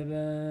Island,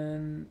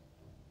 Toban.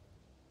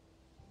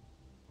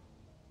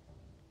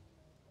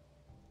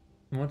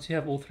 Once you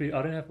have all three,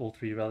 I don't have all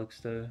three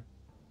relics though.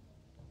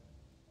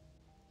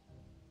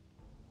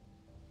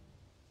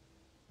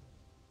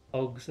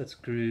 Ogs, that's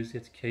Grooves,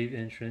 that's Cave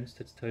Entrance,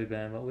 that's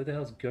Toban. But where the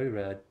hell's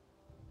Gorad?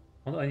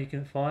 Oh, and you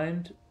can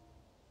find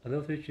a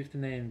level 3 shifter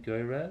named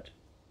Gorad.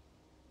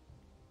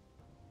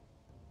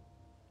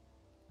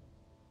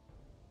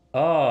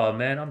 Oh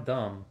man, I'm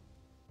dumb.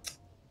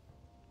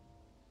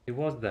 It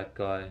was that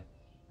guy,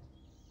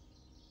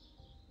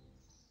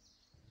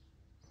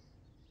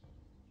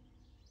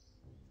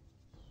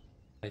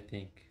 I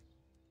think.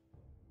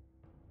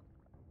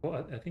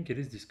 Well, I think it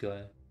is this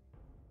guy.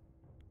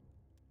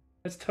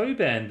 It's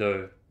Toban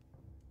though.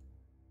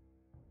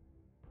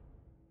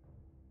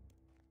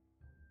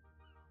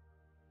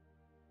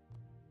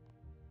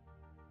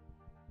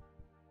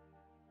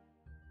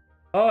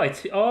 Oh,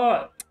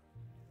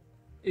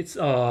 it's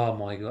oh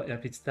my god,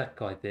 yep, it's that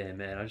guy there,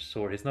 man. I just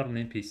saw it. It's not an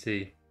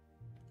NPC.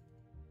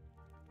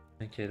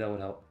 Okay, that would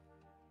help.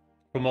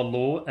 From a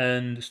lore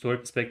and story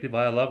perspective,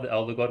 I love the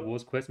Elder God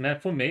Wars quest. Man,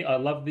 for me, I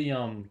love the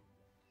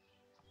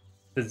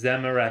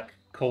Zamorak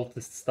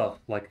cultist stuff,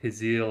 like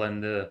Hazil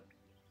and the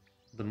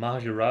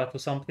Mahajarat or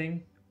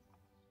something.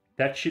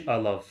 That shit I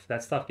love.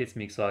 That stuff gets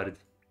me excited.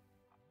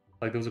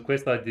 Like there was a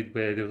quest I did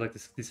where there was like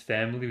this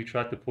family we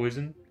tried to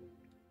poison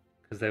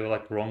because they were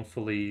like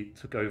wrongfully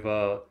took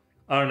over.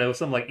 I don't know, it was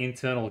some like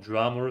internal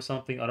drama or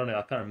something. I don't know,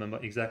 I can't remember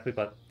exactly,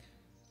 but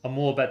I'm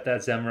all about that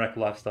Zamorak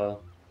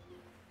lifestyle.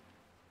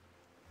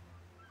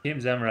 Team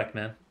Zamorak,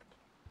 man.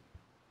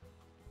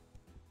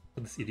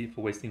 For this idiot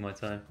for wasting my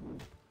time.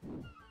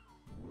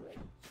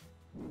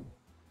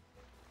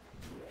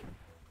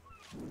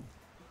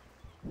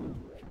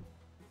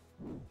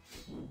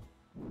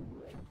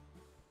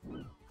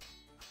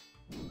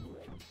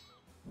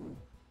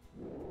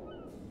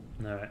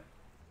 Alright.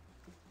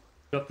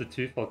 Drop the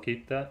tooth, I'll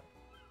keep that.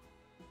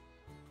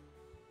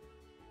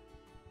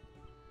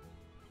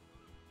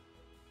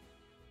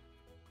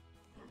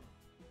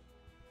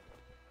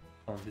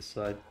 On this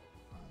side.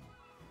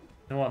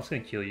 You know what, I'm just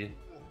gonna kill you.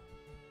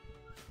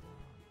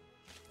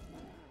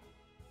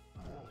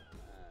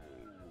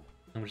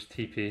 I'm just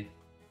TP.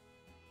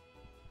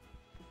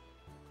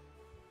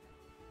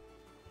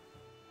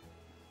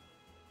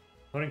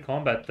 Not in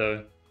combat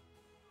though.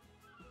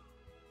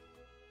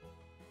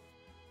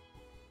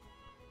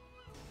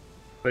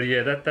 But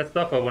yeah, that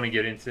stuff I want to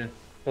get into.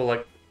 Or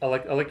like I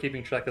like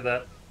keeping track of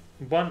that.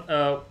 One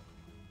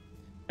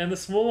and the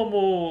smaller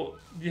more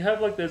you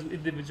have like those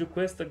individual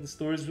quests, like the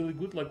story is really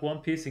good. Like One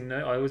Piecing, no,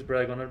 I always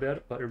brag on it about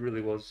it, but it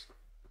really was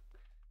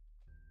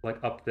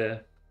like up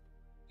there.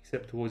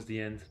 Except towards the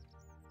end.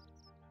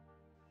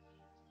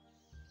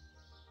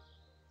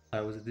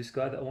 Was it this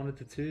guy that wanted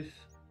the tooth?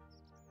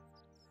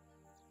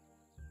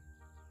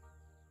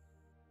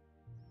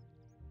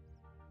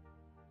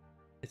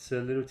 It's a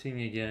little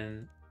thing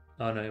again.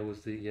 Oh no, it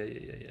was the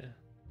yeah.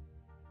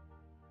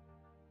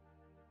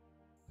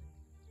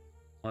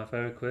 My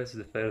favorite quest is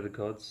the Fate of the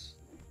Gods.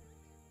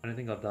 I don't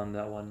think I've done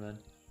that one, man.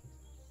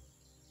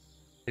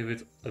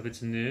 If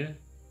it's new,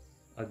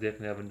 I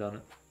definitely haven't done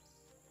it.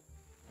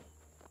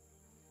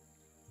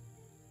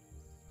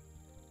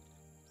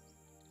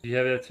 Do you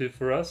have that too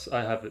for us?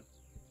 I have it.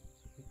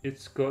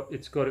 It's got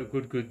a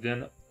good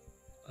then.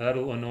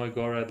 That'll annoy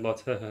Gorad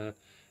lots.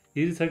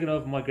 He's taken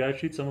over my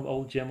gratitude, some of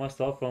old Gemma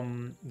stuff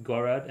from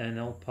Gorad and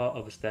now part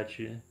of a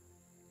statue.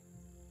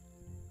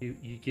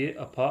 You get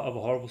a part of a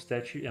horrible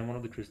statue and one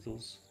of the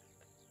crystals.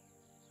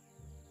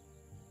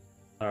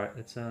 Alright,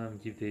 let's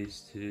give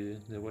these to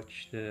the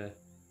wizard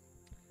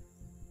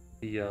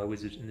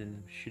and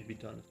then we should be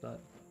done with that.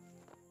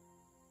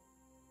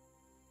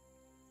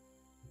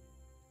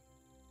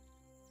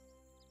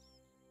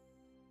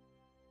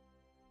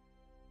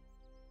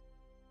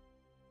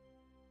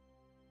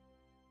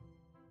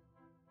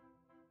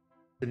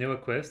 The newer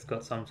quest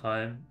got some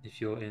time if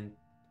you're in.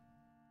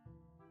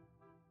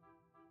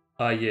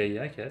 Yeah,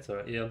 okay, that's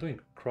alright. Yeah, I'm doing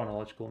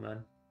chronological,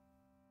 man.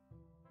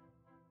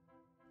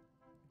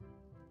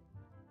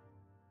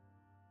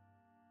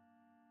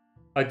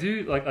 I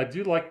do like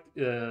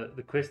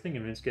the questing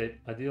in Runescape.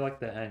 I do like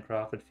the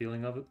handcrafted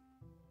feeling of it.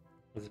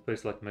 As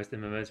opposed to like most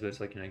MMOs where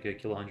it's like, you know, go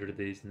kill 100 of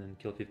these and then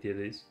kill 50 of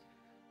these.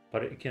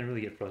 But it can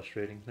really get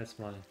frustrating. That's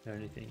my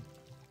only thing.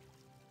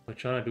 We're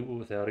trying to do it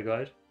without a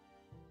guide.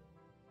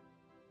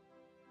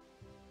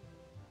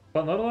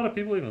 But not a lot of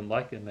people even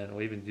like it, man,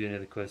 or even do any of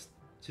the quests.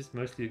 It's just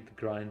mostly the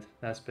grind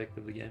aspect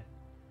of the game.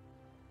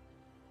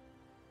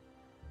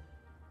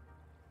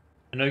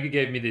 An ogre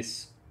gave me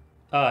this.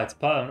 It's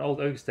part of an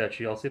old ogre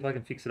statue. I'll see if I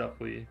can fix it up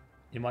for you.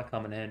 It might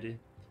come in handy.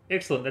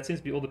 Excellent, that seems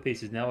to be all the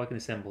pieces. Now I can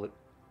assemble it.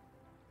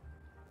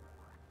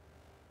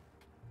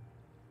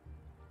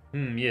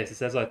 Yes,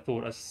 it's as I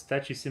thought. A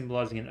statue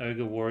symbolizing an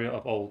ogre warrior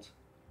of old.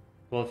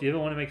 Well, if you ever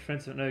want to make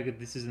friends with an ogre,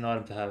 this is an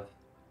item to have.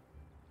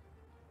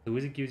 The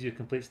wizard gives you a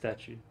complete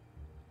statue.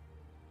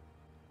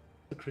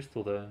 It's a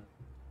crystal though.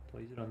 Do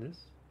I use it on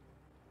this?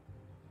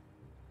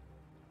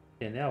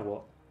 Yeah, now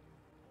what?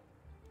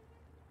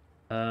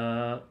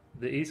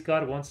 The East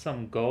Guard wants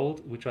some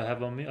gold, which I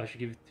have on me. I should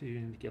give it to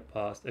him to get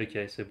past.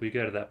 Okay, so we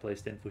go to that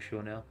place then for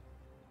sure now.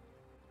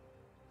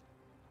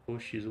 Poor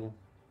shizzle.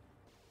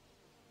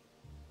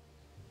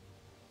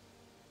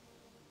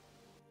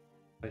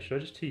 Wait, should I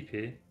just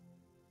TP?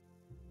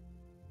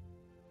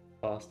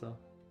 Faster.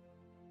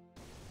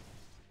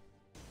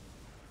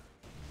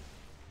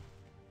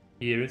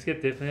 Yeah,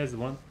 RuneScape definitely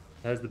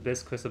has the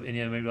best quest of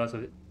any anime class.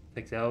 It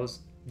takes hours.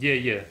 Yeah,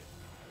 yeah,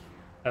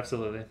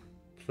 absolutely.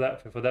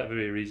 For that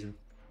very reason.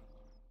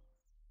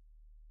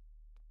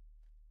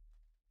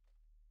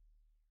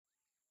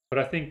 But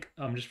I think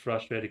I'm just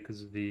frustrated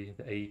because of the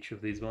age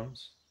of these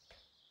ones.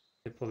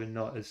 They're probably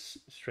not as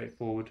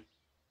straightforward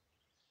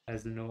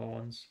as the newer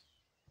ones.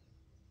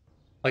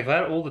 Like if I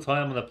had all the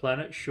time on the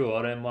planet, sure,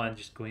 I don't mind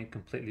just going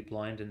completely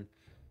blind and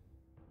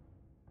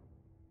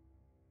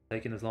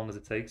taking as long as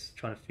it takes,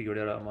 trying to figure it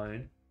out on my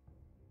own.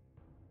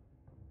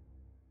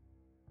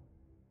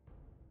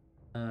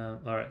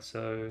 Alright,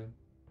 so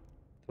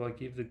do I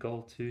give the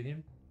gold to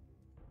him?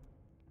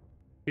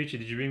 Future,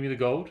 did you bring me the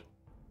gold?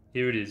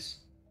 Here it is.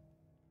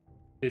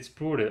 It's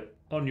brought it.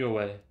 On your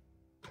way.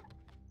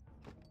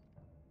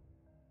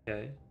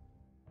 Okay.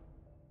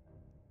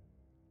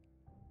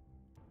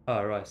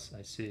 Ah, right.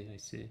 I see. I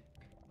see.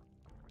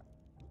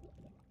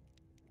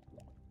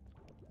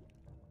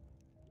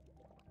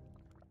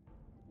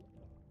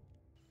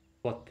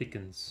 Plot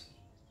thickens.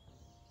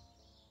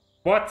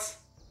 What?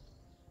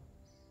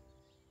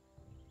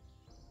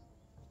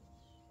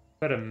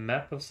 Got a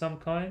map of some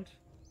kind?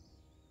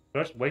 Did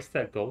I just waste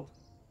that gold?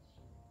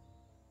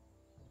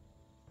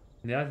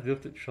 Now to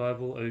look at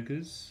tribal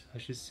ogres. I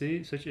should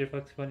see. Search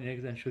airflow to find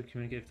eggs and should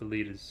communicate with the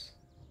leaders.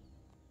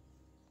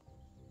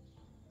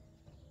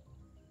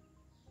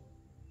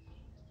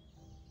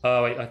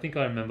 Oh wait, I think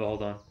I remember.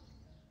 Hold on.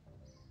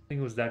 I think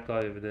it was that guy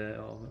over there.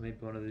 Oh, maybe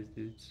one of these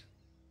dudes.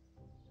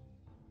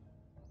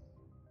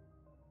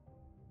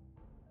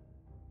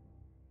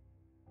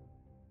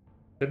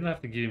 Didn't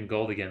have to give him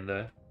gold again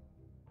though.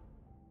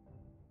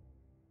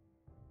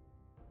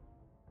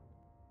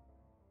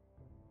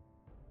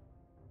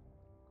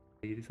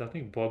 Leaders. I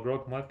think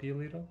Bogrog might be a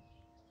leader.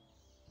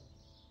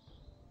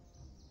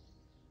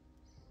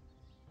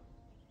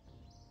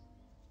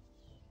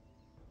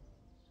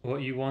 What are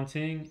you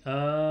wanting?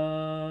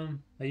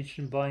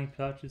 Ancient buying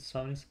pouches,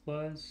 summoning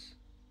supplies.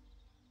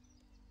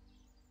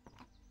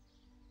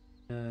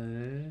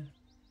 No.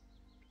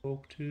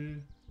 Talk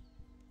to.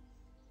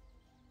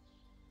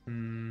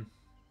 Hmm.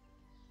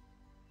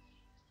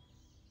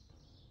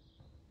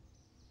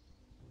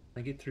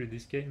 I get through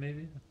this gate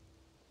maybe?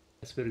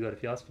 I swear to God,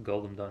 if you ask for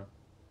gold, I'm done.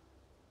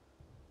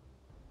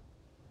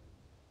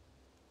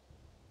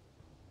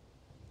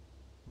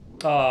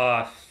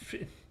 Ah,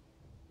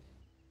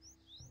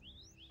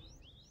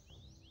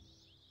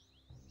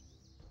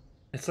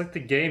 it's like the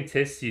game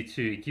tests you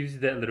too. It gives you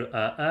that little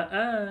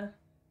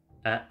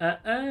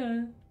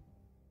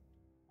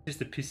just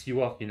to piss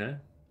you off, you know?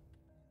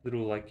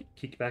 Little like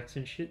kickbacks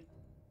and shit.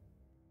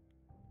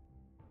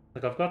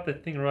 Like I've got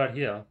that thing right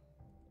here.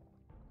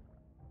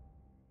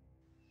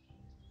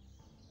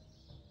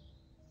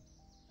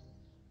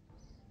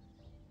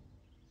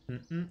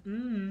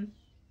 Mm-mm-mm.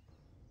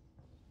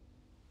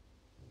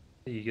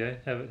 There you go.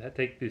 Have it.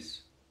 Take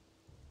this.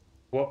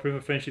 What proof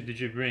of friendship did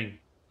you bring?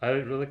 I have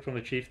a relic from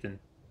the chieftain.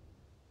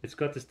 It's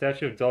got the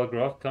statue of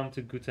Dalgraf. Come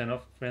to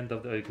Gutanov, friend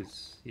of the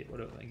ogres. Yeah,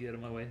 whatever. Get out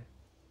of my way.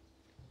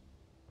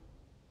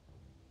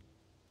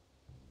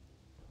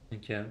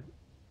 Okay.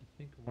 I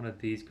think one of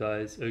these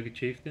guys, ogre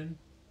chieftain,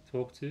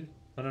 talk to.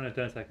 Oh no, no,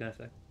 don't attack, don't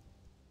attack.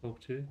 Talk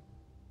to.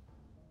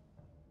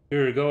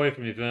 Uru, go away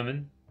from me,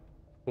 vermin.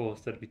 Of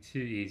course, that'd be too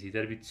easy.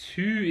 That'd be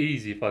too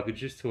easy if I could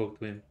just talk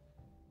to him.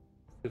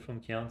 Still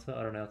from counter?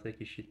 I don't know, I'll take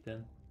your shit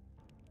then.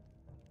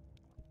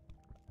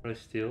 Pro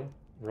steel.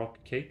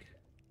 Rock cake.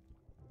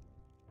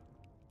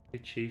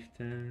 Good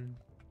chieftain.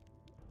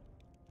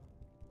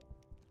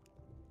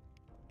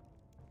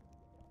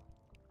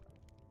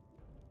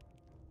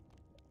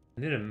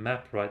 I need a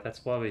map, right?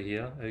 That's why we're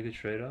here. Ogre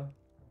trader.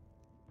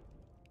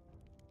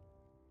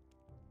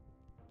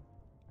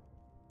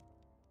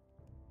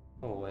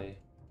 Go away.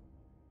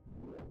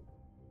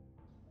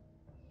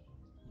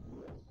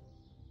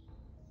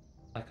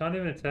 I can't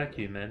even attack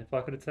you, man. If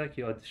I could attack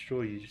you, I'd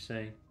destroy you, just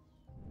saying.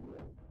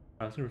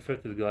 I'm just gonna refer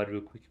to the guide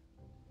real quick.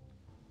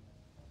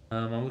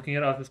 I'm looking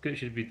at after skirt.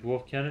 Should be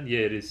dwarf cannon.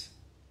 Yeah, it is.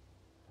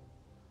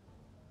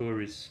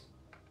 Sure is.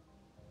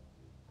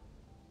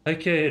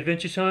 Okay,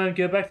 adventure time.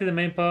 Go back to the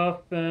main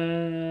path.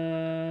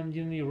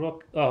 Give me a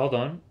rock. Oh, hold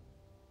on.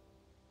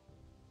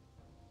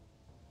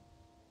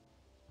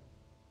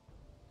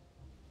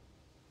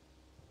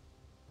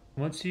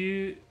 Once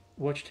you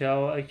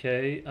Watchtower,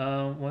 okay.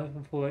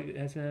 One for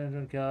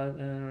like guard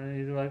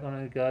and like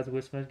on a guard's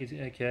westmost gives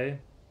you okay.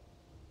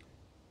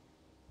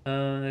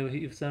 They will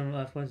hit you for some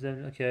points.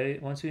 Then okay.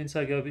 Once you're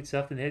inside, go a bit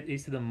south and head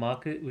east to the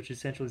market, which is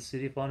central to the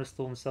city. Find a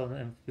stall in the southern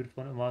and food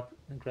find a market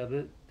and grab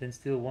it. Then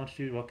steal one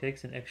shoot rock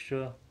cakes and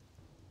extra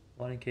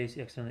one in case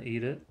you accidentally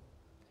eat it.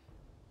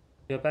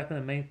 Go back on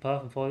the main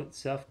path and follow it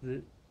south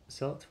to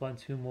find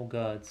two more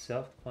guards.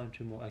 South to find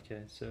two more.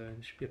 Okay, so there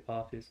should be a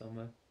path here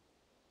somewhere.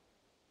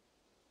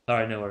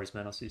 Alright, no worries,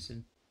 man. I'll see you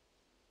soon.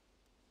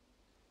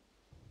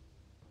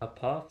 A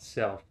path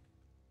south.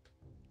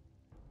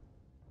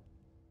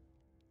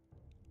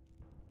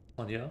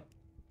 On here.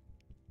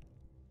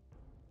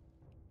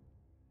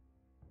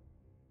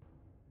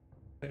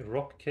 Wait,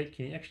 rock cake,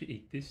 can you actually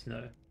eat this?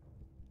 No.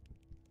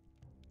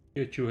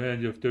 Get your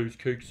hands off those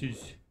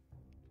cakeses.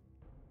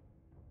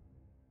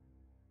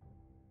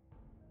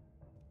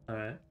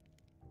 Alright.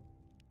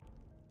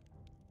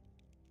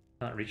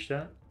 Can't reach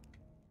that.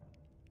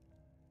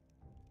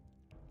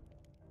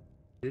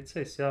 Did it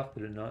say south,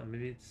 but it not?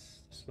 Maybe it's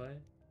this way?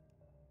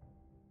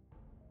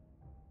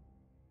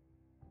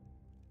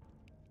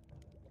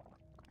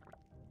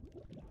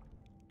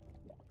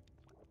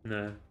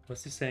 No.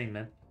 What's this saying,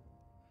 man?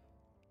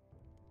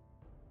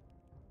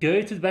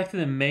 Go to back to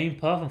the main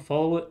path and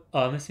follow it.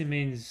 Oh, unless it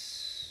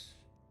means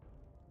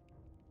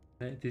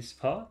this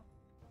part?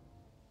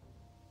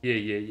 Yeah,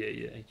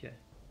 okay.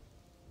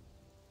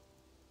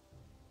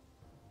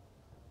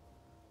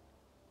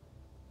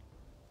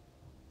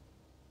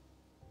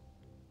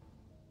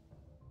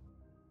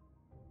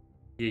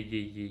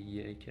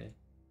 Yeah, okay.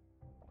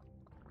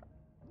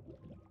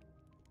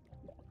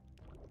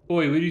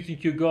 Oi, where do you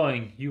think you're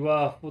going? You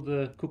are for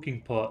the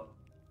cooking pot,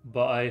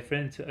 but I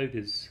friend to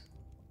ogres.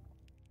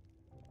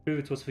 Prove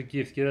it was for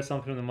gift. Get us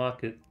something on the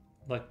market.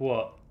 Like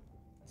what?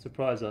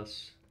 Surprise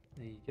us.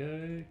 There you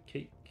go.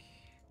 Cake.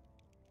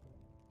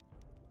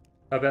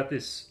 How about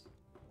this?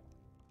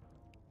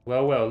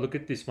 Well, look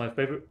at this. My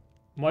favorite.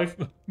 My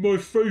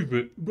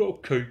favorite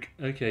rock cake.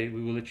 Okay,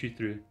 we will let you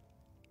through.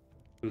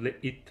 We'll let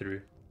it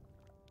through.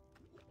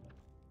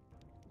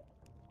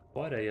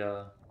 What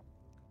a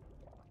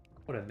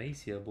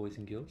maze here, boys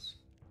and girls.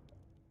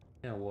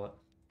 Now what?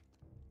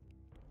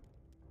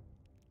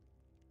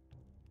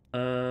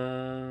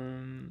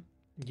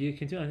 Yeah,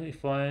 continue.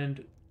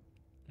 Find.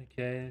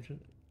 Okay.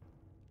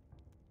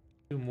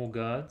 2 more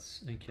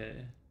guards.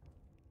 Okay.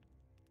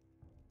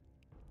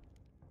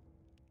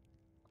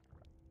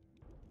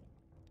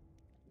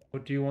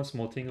 What do you want,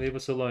 Smarting? Leave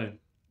us alone.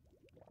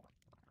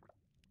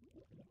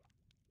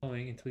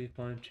 Going until you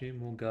find 2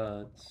 more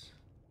guards.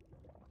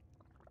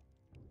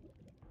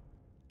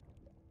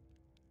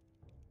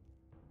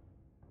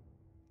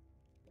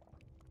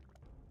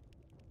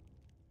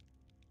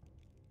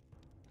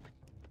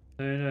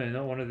 No,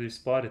 not one of those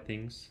spider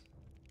things.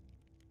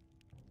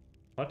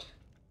 What?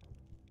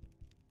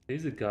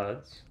 These are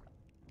guards.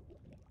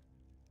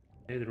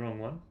 Hey, the wrong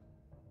one.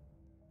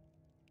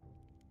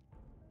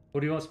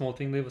 What do you want,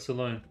 Smarting? Leave us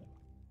alone.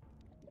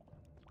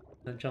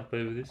 Don't jump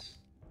over this.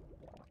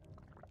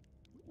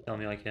 Tell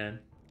me I can.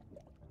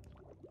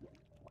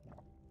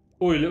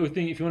 Oi, little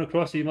thing, if you want to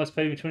cross it, you must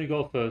pay me 20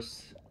 gold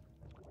first.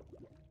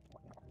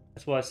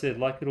 That's why I said,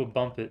 like it or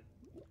bump it.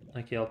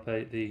 Okay, I'll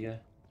pay it. There you go.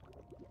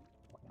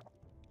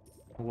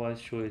 A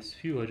wise choice.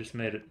 Phew, I just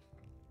made it.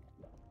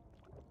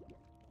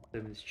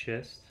 Open this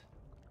chest.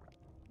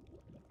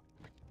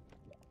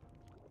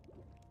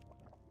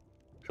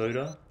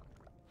 Soda.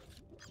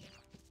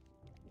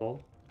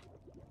 Ball.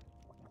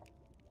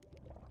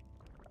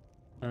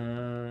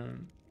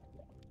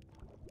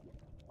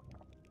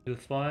 You'll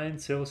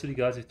find several city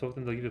guards. If you talk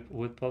to them, they'll give you a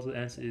word puzzle. The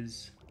answer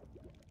is...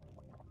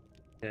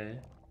 Okay.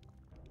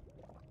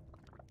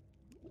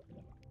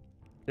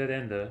 Dead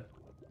end though.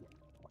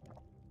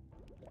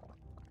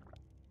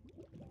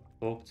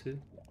 Talk to.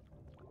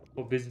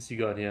 What business you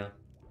got here?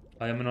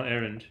 I am on an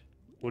errand.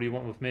 What do you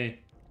want with me?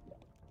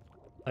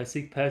 I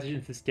seek passage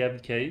into the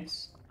scabbard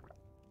caves.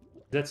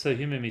 That's so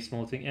human, me,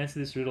 small thing. Answer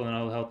this riddle and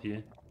I will help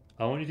you.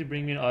 I want you to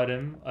bring me an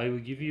item. I will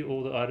give you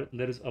all the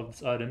letters of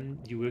this item.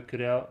 You work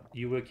it out.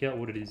 You work out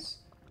what it is.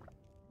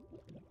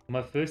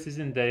 My first is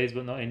in days,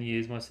 but not in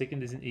years. My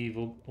second is in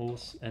evil.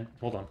 Also, and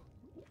hold on.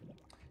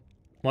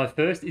 My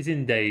first is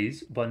in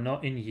days, but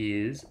not in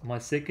years. My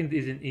second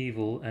is in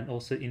evil and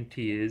also in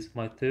tears.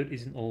 My third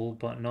is in all,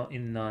 but not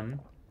in none.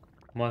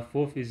 My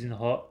fourth is in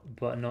hot,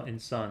 but not in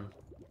sun.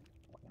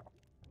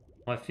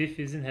 My fifth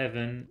is in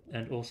heaven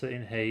and also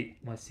in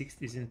hate. My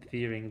sixth is in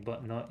fearing,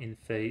 but not in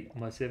fate.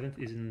 My seventh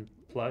is in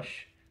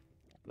plush,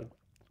 but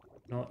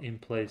not in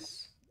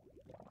place.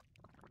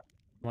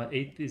 My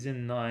eighth is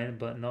in 9,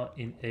 but not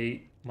in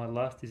 8. My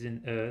last is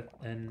in earth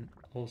and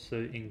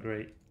also in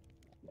great.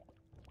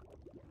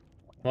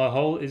 My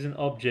whole is an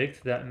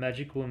object that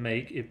magic will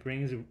make. It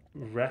brings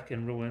wrack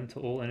and ruin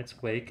to all in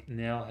its wake.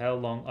 Now, how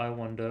long, I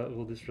wonder,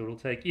 will this riddle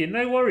take? Yeah,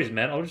 no worries,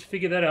 man. I'll just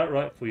figure that out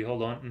right for you.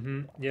 Hold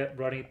on. Yeah,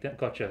 writing it down.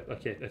 Gotcha.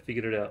 Okay, I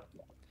figured it out.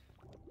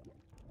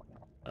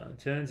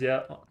 Turns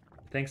out,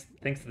 thanks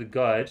to the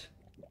guide,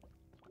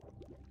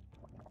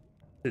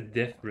 the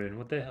death rune.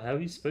 What the hell? How are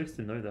you supposed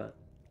to know that?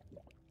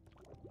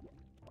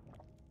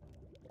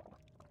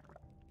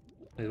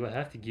 Do I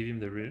have to give him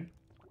the rune?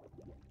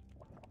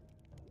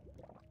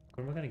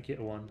 Or am I going to get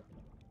one?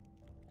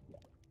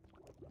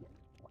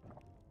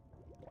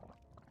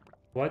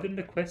 Why didn't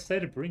the quest say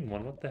to bring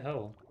one? What the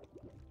hell?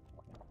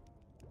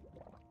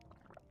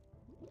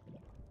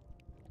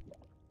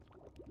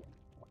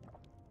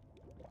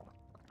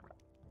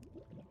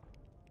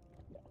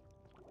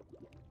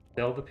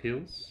 Sell the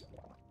pills?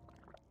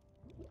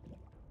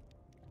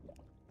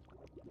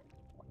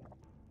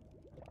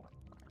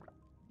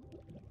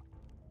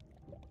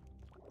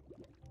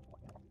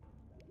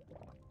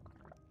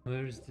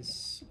 Where is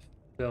this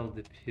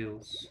Velvet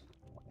Hills?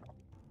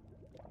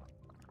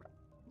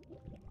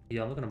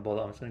 Yeah, I'm not gonna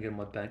bother. I'm just gonna get in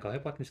my bank. I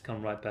hope I can just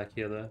come right back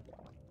here though.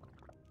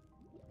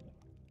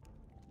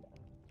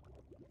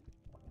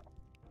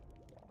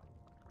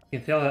 You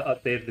can tell how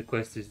updated the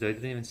quest is though. It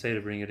didn't even say to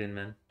bring it in,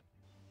 man.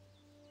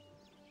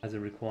 As a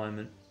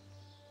requirement.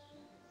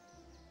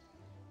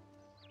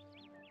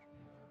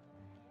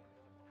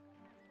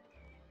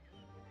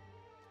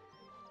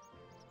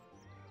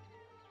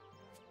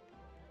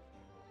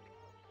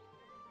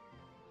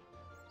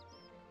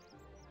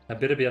 I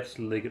better be able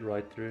to leg it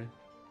right through.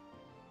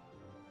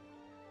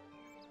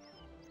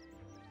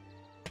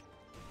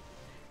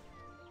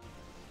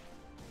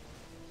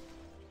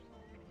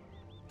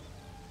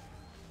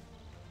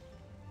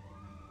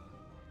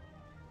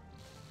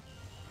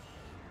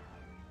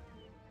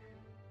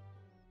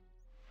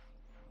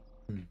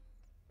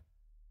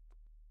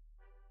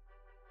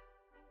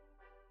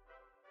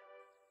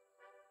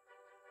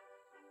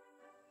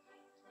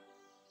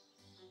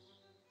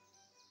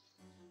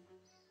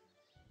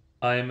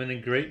 I am in a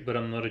grate, but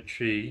I'm not a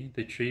tree.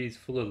 The tree is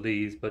full of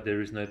leaves, but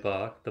there is no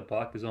bark. The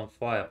bark is on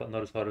fire, but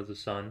not as hot as the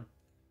sun.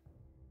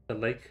 The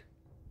lake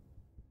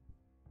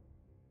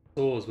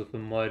soars with a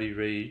mighty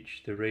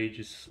rage. The rage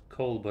is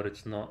cold, but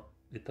it's not.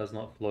 It does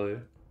not flow.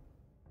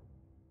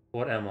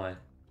 What am I?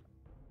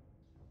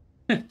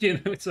 You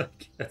know, it's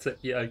like that's it.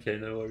 Yeah, okay,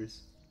 no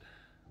worries.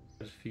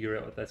 I'll just figure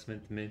out what that's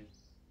meant to mean.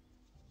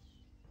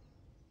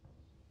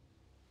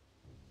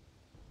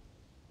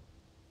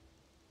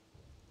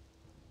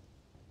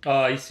 Oh,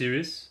 are you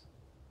serious?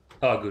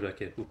 Oh, good.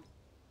 Okay, cool.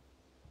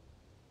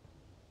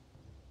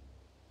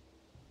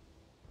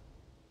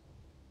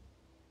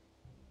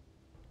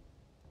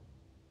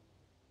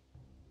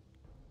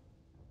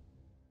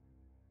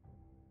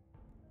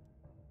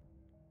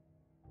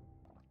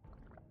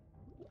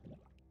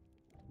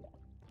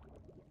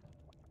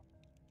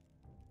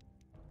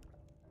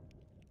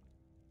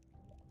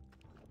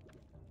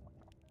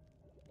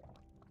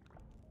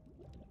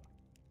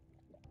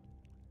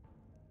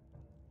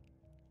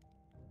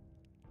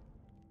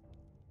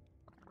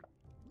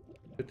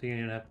 Good thing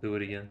you don't have to do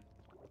it again.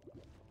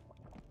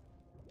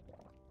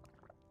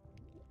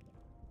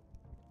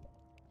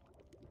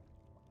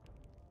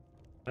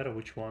 No matter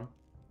which one.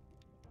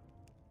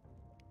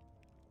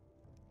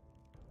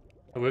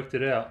 I worked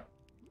it out.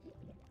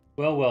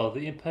 Well, well,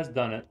 the imp has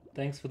done it.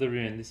 Thanks for the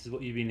rune. This is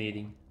what you've been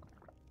needing.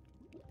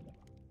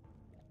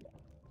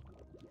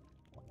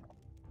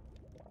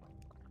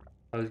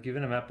 I was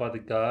given a map by the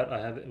guard. I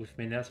have it with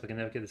me now so I can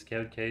navigate the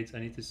scattered caves. I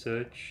need to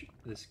search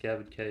the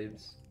scattered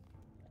caves.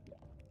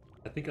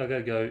 I think I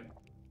gotta go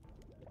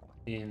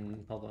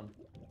in... Hold on.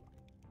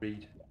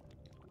 Read.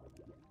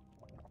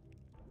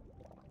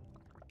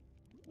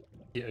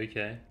 Yeah,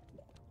 okay.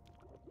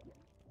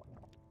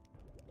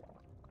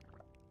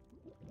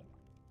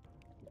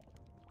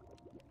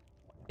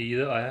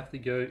 Either I have to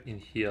go in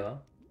here.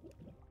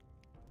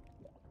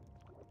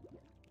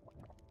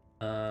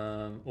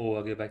 Or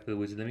I'll go back to the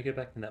wizard. Let me go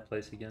back in that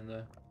place again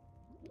though.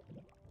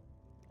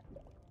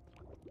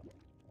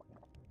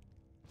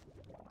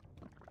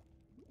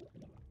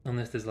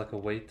 Unless there's like a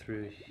way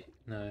through.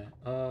 No.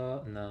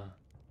 No.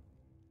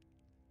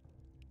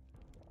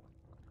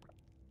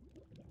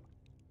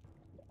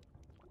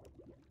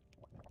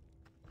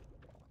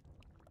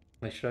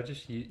 Wait, should I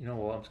just use... You know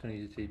what? I'm just gonna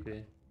use a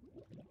TP.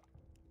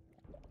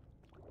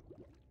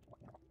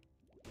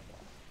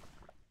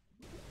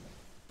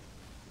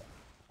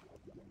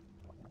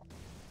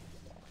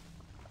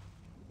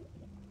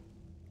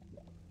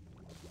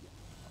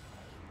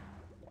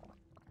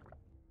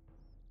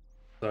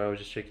 Sorry, I was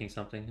just checking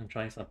something. I'm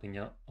trying something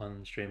out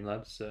on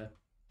Streamlabs, so...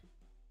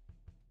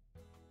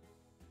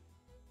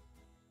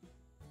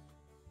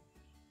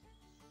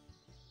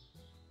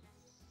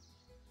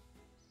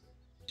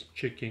 Just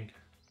checking.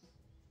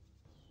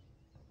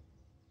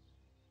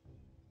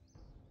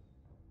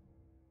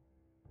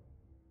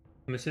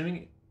 I'm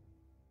assuming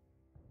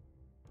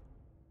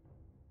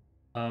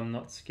I'm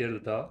not scared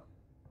of the dark.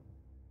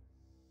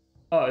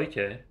 Oh,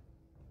 okay.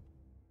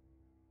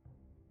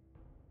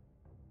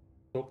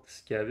 Talk to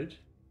Scavenge.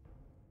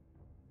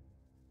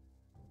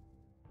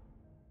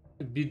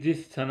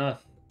 Bidith Tanath.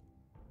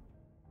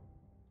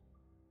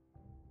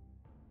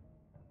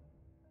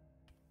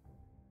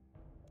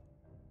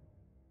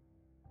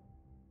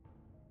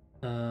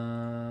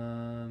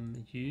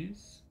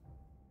 Use.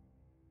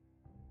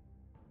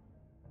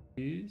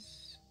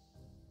 Use.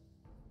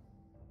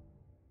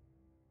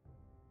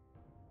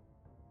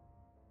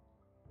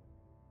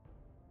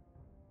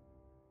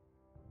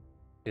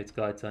 It's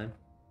guide time.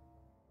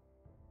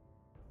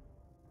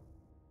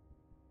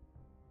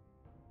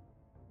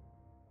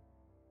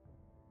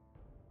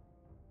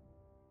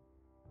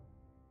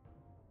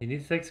 You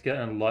need to take Scout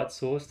and Light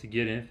Source to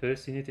get in.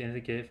 First, you need to enter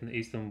the gate from the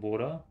eastern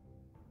border.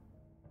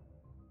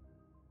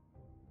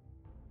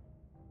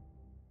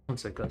 One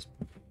sec, guys.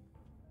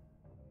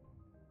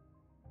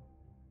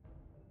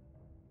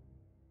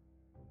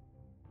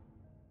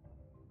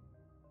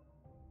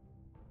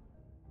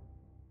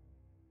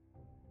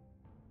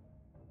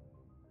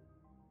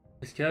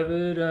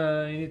 Discovered,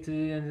 you need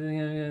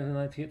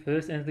to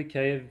first enter the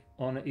cave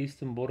on the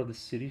eastern border of the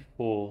city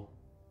 4.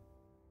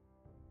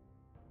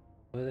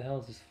 Where the hell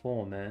is this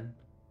 4, man?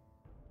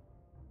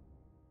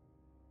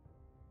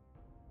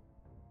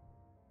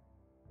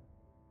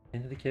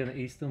 Enter the cave on the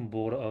eastern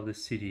border of the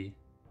city.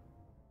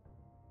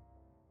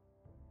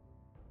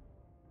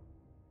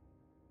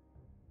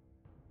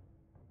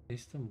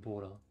 Eastern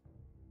border.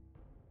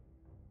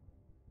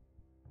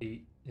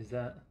 Is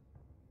that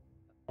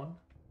one?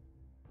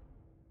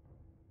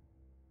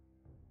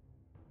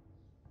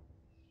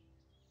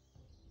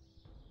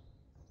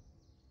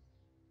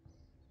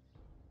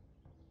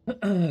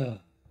 I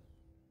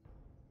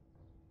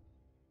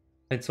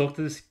talked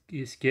to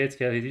the scared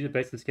scout. He did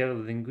basically scout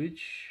the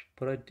language,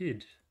 but I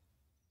did.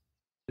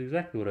 That's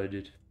exactly what I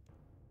did.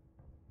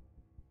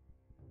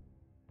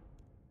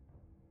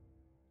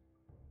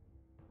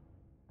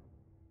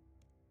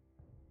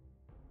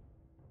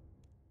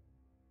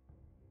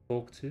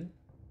 Talk to.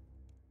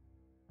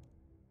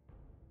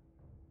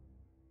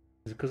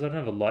 Is it because I don't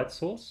have a light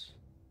source?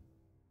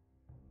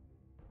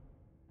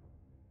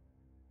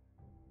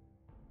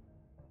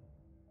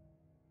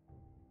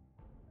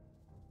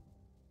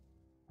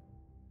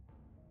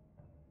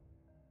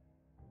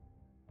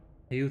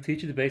 He'll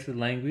teach you the basic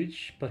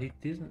language, but he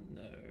doesn't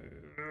know.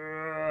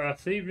 I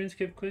see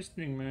Runescape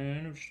questioning,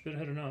 man. I've just about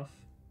had enough.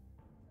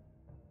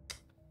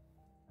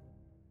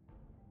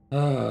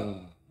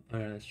 Oh,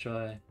 alright, let's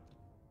try.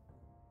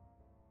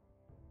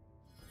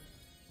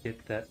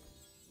 Get that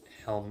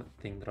helmet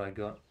thing that I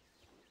got.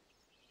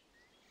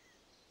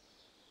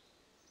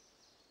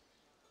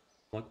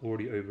 I'm like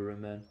already over it,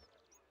 man.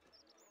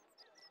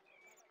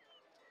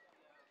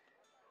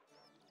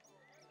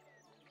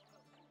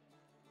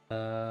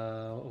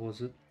 What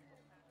was it?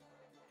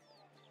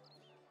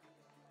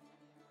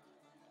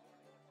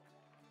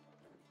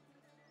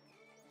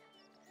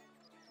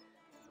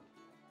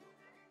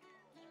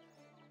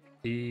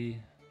 The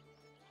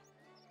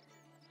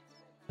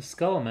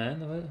skull,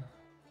 man.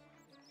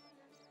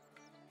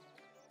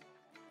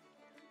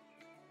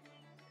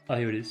 Oh,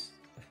 here it is.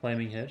 A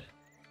flaming head.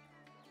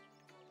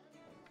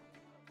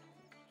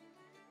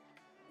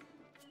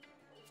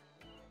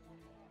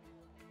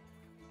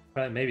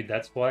 Right, maybe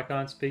that's why I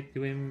can't speak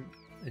to him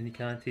and he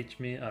can't teach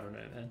me. I don't know,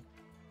 man.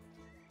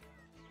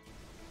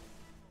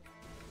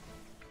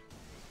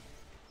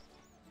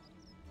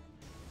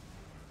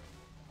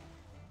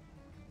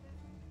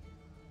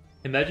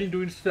 Imagine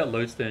doing this without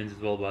lodestones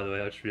as well, by the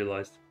way, I just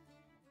realized.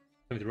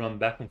 Having to run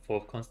back and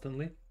forth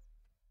constantly.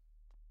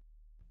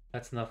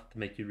 That's enough to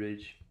make you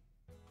rage.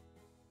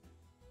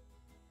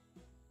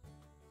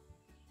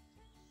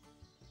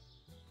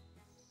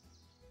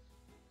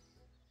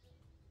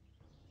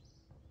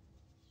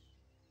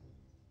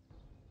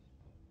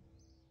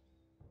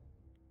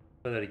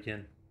 Try that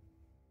again.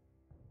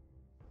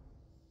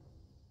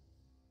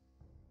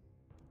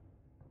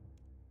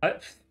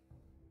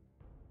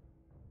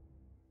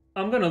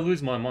 I'm gonna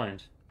lose my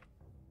mind.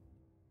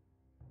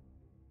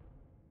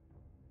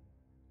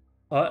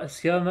 A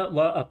scout map,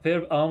 a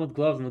pair of armored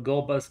gloves and a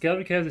gold bar.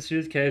 Scouting caves are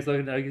serious caves.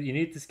 You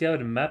need to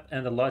scout a map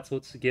and the light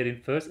source to get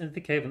in. First, enter the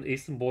cave on the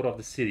eastern border of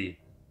the city.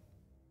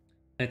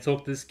 And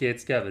talk to the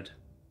scared scabbard. Is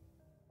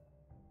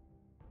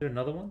there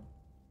another one?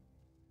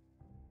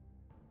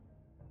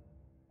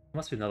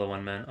 Must be another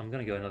one, man. I'm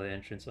gonna go another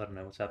entrance. I don't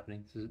know what's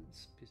happening.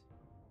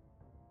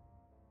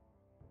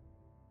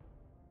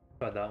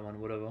 Try that one,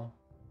 whatever.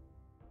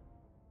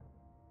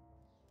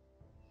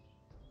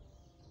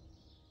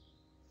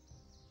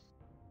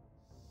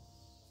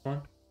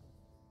 One.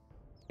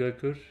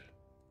 Gokur.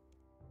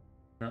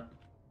 No.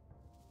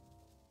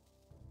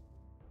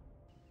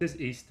 This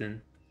is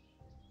Eastern.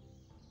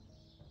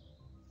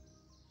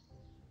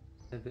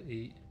 Never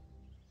eat.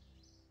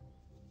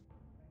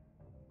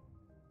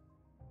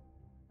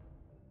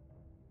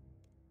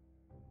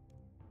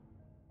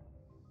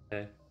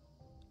 Okay.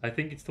 I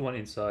think it's the one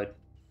inside.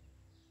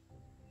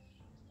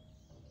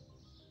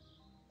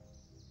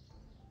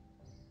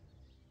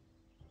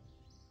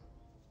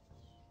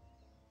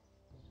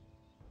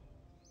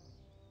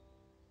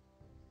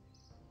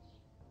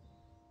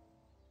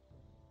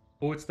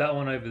 Oh, it's that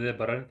one over there,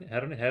 but I don't think,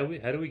 how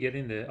do we get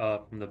in there?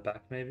 From the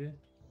back maybe?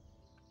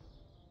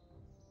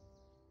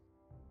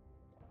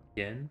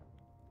 Again?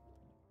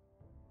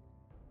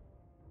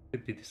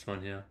 Could be this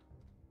one here.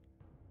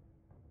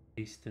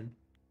 Eastern.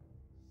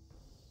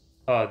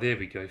 Oh, there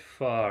we go.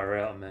 Far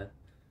out, man.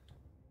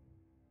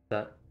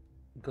 That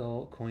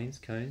gold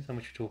coins. How much are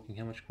we talking?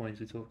 How much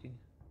coins are we talking?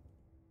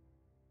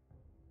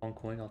 One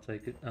coin, I'll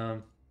take it.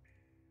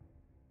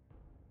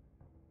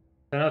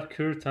 Tanav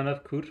Kur.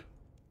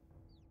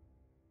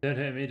 Don't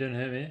hurt me, don't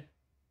hurt me.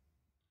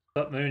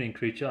 Stop moaning,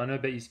 creature. I know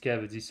about you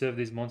scabbards. You serve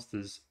these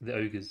monsters, the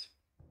ogres.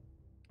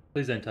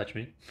 Please don't touch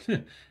me.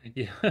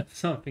 You have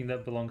something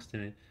that belongs to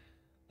me.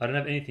 I don't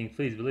have anything,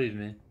 please believe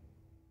me.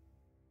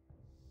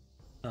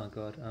 Oh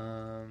god,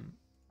 I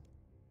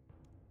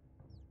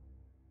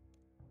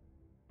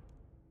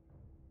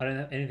don't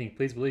have anything,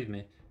 please believe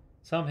me.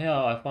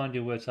 Somehow I find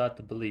your words hard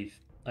to believe.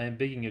 I am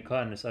begging your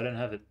kindness, I don't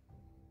have it.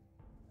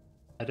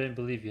 I don't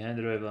believe you. Hand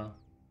it over.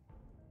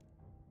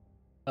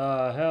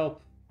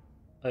 Help.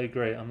 Oh,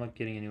 great. I'm not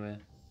getting anywhere.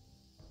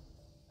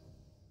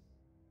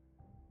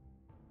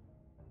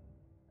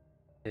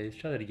 Okay, let's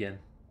try that again.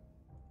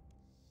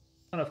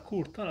 Ton of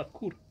kur.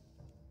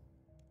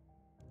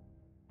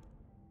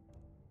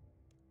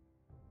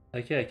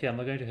 Okay, I'm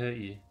not going to hurt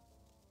you.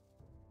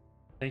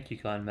 Thank you,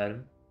 kind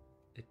madam.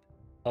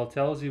 I'll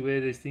tell you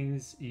where these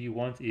things you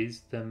want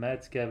is. The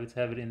mad scabbards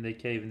have it in their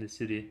cave in the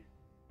city.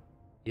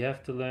 You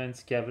have to learn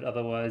scabbard,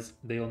 otherwise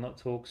they will not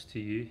talk to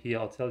you. Here,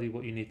 I'll tell you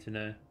what you need to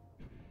know.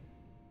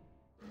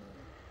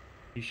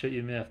 You shut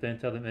your mouth, don't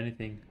tell them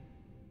anything.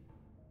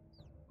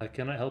 I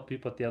cannot help you,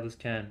 but the others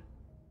can.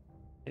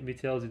 Let me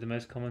tell you the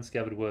most common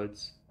scabbard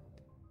words.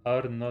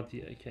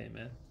 Arnodi. Okay,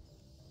 man.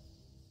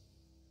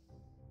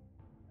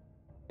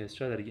 Okay, let's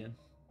try that again.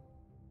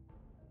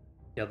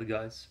 The other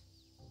guys.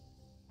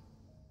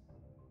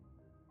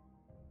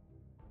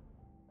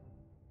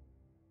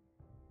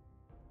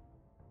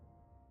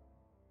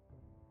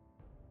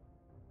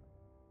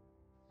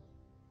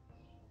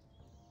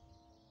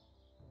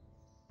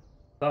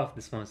 Start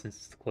this one since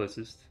it's the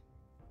closest.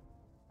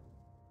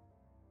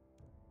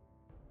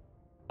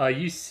 Are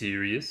you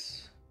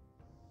serious?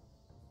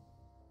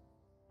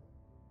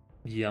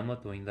 Yeah, I'm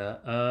not doing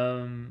that.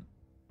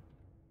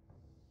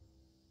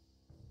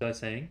 Guy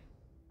saying,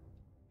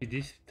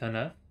 Idif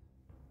Tanaf.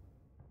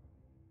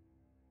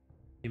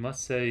 You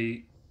must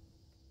say.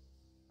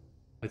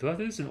 Wait, do I have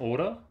to do this in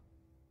order?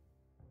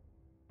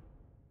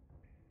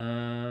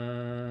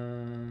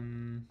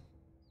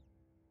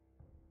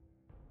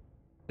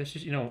 Let's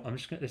just,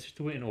 let's just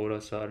do it in order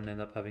so I don't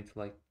end up having to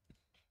like.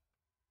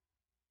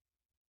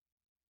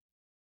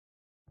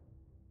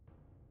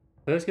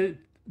 Let's go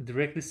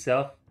directly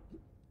south,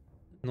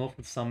 north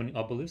of Summoning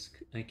Obelisk.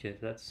 Okay,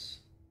 that's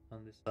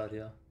on this side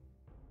here.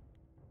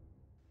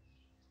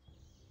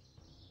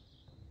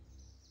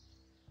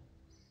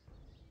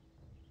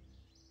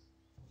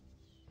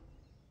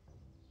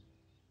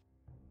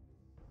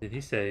 Then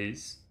he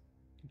says,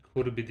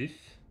 Kurbidif.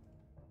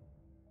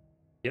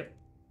 Yep.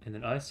 And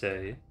then I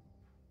say,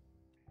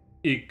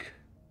 Ig.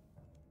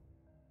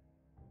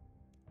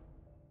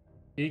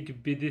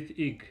 Ig bidith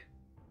ig.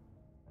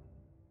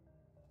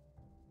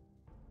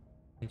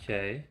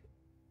 Okay.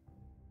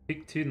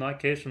 Pick 2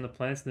 nightcaps from the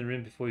plants in the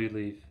room before you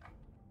leave.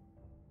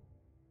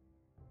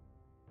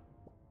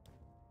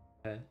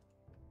 Okay.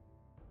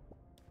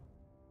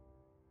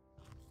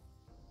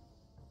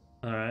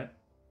 Alright.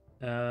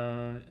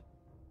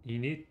 You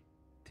need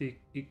to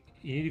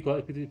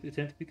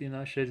attempt to pick the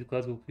night shades of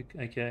clouds will pick.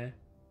 Okay.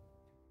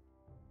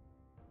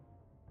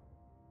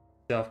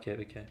 Self cap,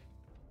 okay.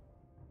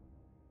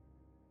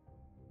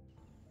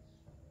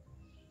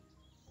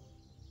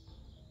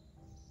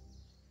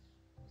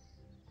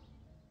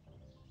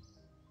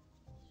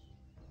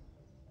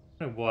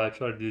 I don't know why I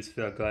try to do this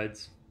for our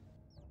guides.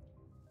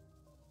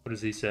 What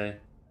does he say?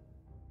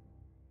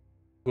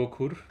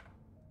 Gokur.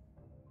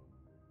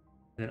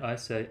 And then I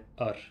say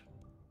Ar.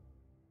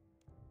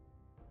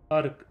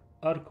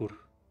 Arkur.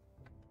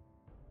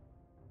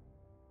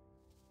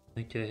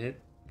 Okay, hit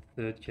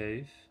third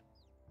cave.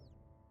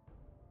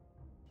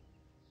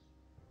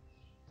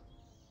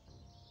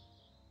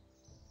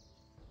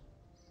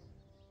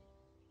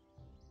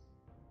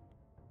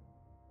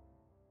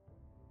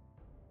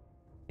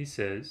 He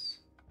says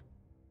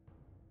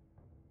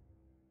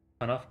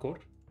Tanaf Kor.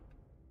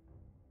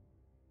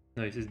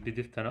 No, he says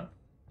Bidif Tanaf.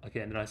 Okay,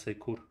 and then I say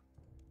Kur.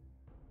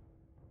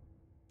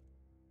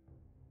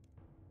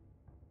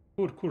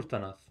 Kur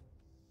Tanaf.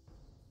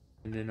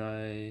 And then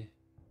I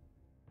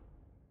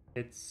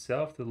head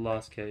south to the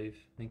last cave.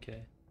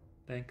 Okay.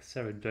 Thanks,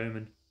 Sarah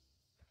Doman.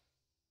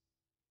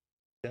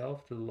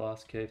 South to the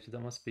last cave, so that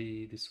must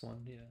be this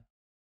one, yeah.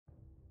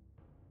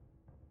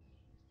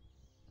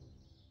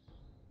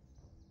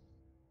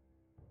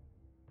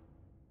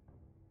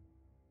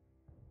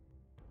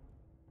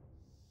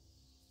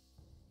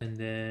 And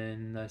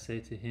then I say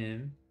to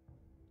him,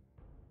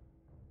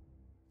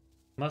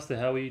 Master,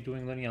 how are you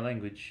doing learning a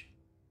language?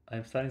 I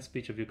am studying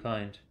speech of your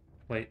kind.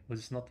 Wait,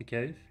 was this not the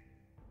cave?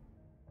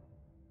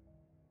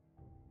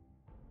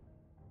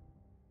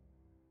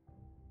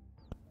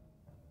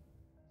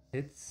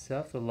 It's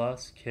south the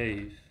last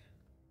cave.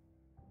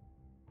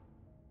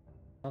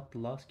 Not the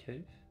last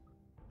cave?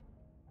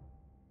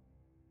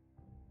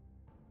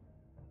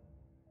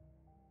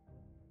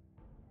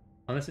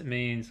 Unless it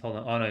means, hold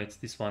on, oh no, it's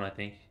this one I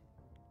think.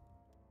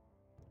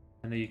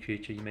 I know you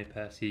creature, you may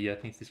pass here. Yeah, I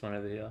think it's this one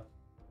over here.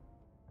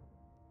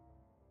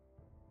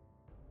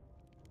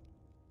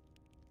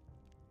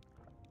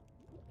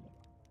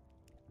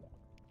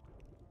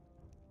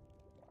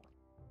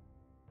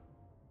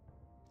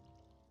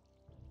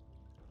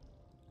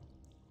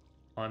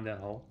 Climb that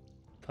hole.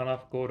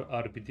 Tanaf Gor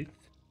Arbidith.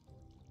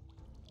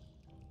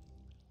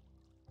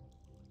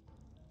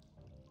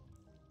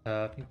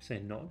 I think we say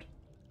nod.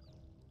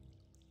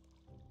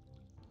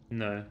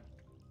 No.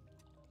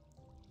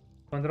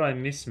 When did I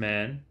miss,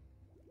 man?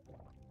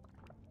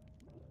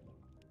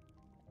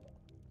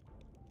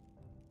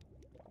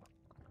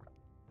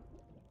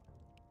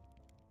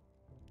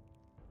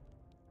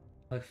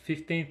 Like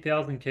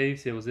 15,000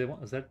 caves here. Was there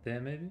one? Was that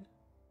there maybe?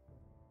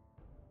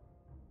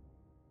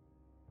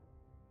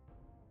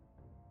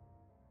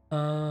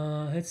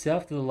 Head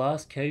south to the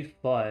last cave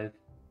 5.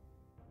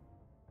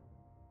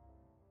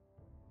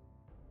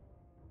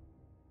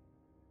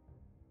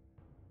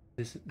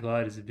 This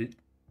guide is a bit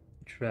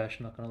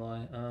trash, not gonna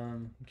lie.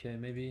 Okay,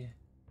 maybe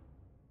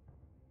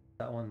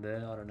that one there.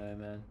 I don't know,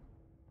 man.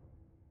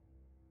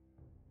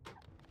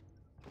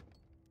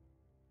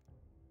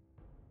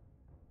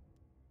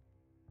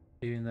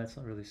 Even that's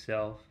not really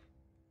south.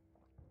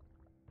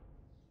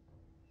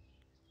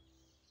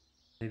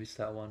 Maybe it's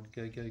that one.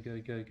 Go, go,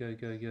 go, go, go,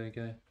 go, go,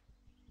 go.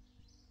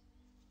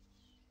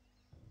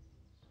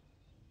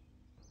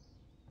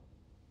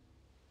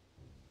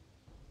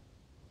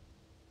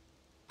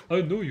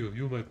 I know you.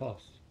 You're my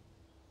boss.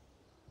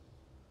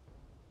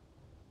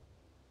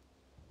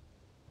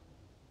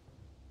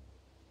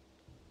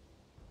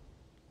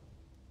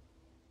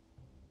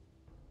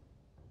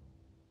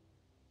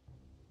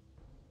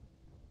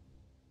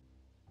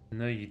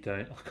 No, you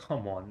don't. Oh,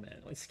 come on, man.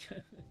 Let's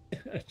get.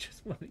 I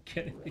just want to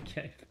get in the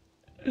cave.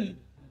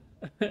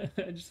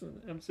 I just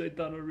want. I'm so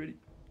done already.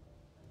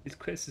 This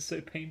quest is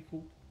so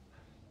painful.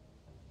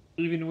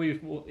 Even me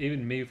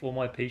with all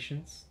my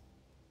patience.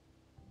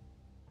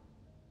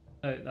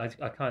 I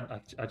can't.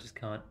 I just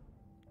can't.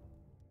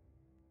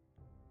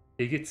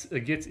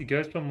 It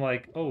goes from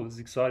like, oh, this is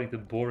exciting to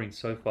boring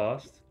so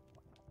fast.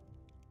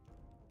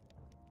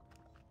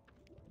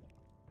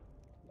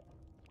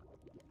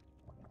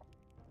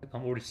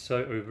 I'm already so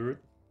over it.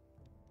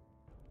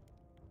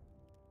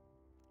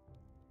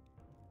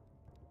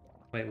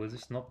 Wait, was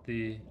this not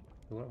the...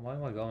 Why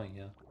am I going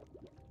here?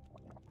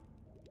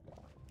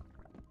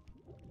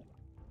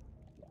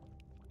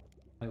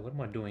 Wait, what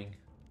am I doing?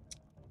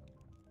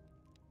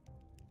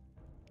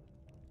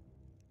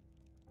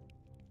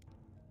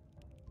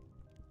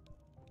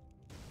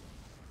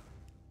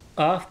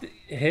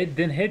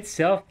 Head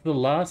south to the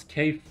last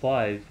cave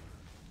 5.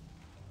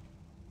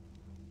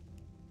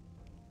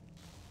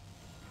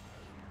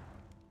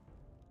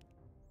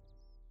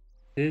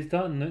 There's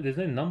no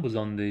numbers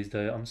on these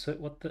though. I'm so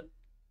what the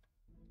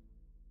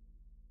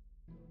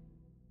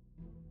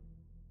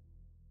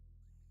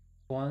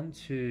 1,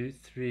 2,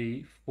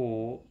 3,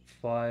 4,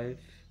 5.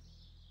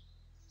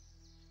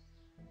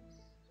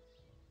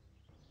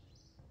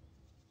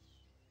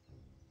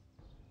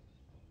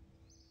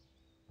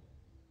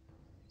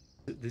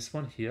 This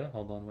one here?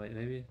 Hold on, wait,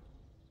 maybe.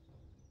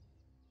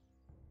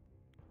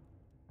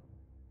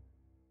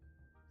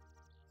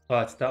 Oh,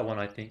 it's that one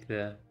I think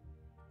there.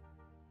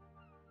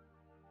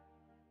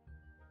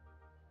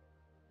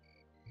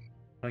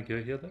 Can I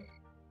go here though?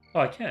 Oh,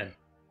 I can.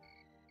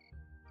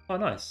 Oh,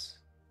 nice.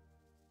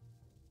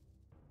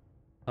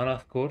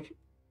 Enough core.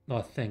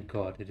 Oh, thank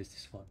God it is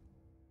this one.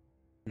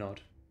 Not.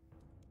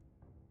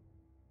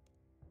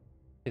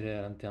 Get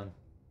out, I'm done.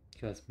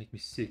 You guys make me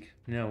sick.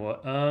 You know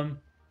what?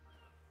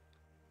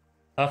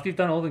 After you've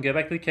done all of them, go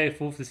back to the cave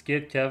full for the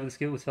scared cav. The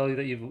skill will tell you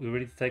that you're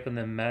ready to take on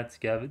the mad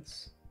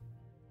scavards.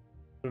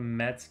 What a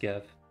mad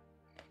scav.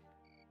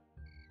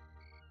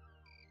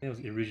 That was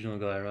the original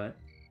guy, right?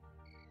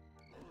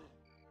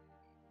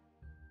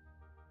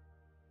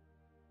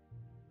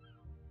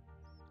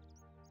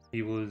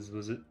 He was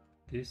it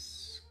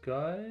this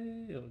guy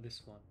or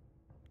this one?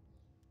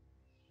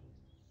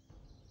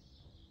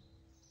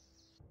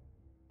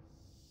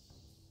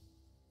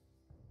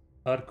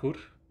 Hardcore.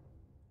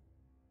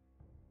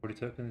 Already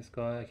token this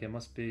guy. Okay,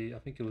 must be. I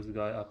think it was the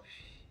guy up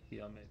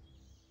here,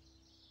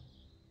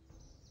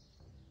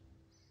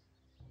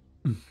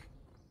 maybe.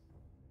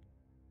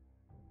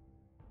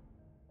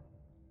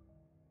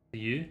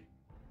 You?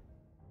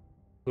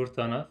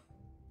 Kurtana.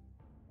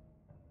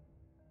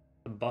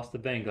 Bust the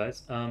bang,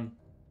 guys. I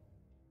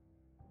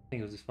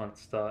think it was just fun to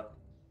start.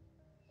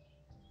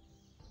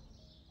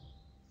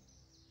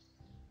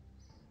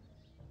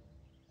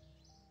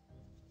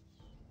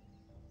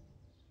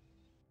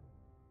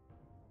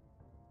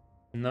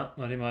 No,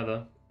 not him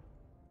either.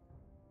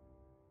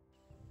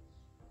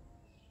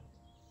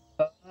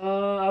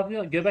 I'll be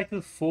like, go back to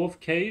the 4th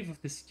cave of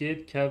the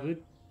scared cavern.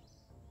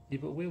 Yeah,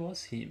 but where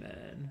was he,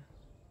 man?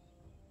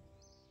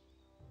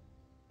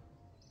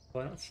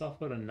 Why not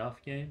suffer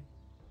enough game?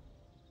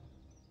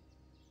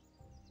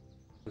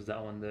 Was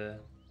that one there?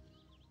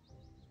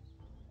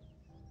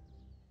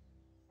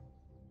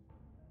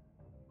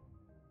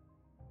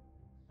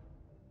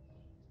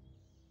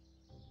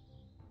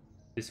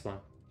 This one.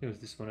 It was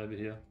this one over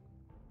here.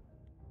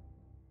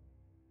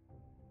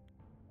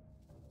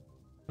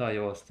 Oh, it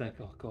was.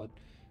 Thank oh God.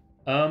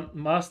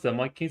 Master,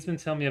 my kinsmen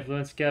tell me I've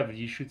learned Scabbard.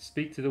 You should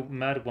speak to the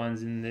mad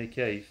ones in their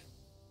cave.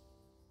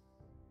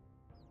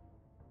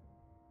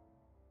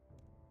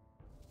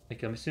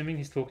 Okay, I'm assuming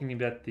he's talking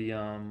about the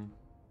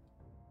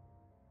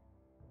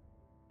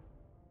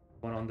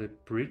one on the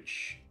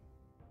bridge.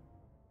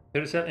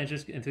 Go to south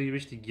entrance until you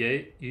reach the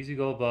gate. Use your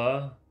gold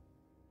bar.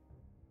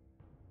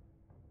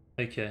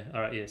 Okay,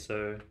 alright, yeah,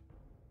 so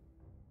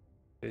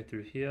go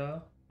through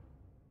here.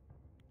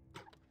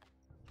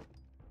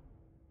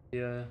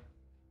 Here.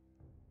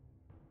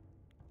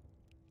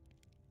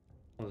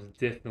 was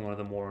definitely one of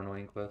the more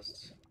annoying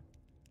quests.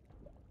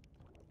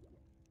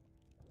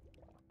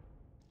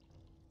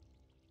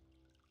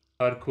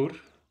 Arkur,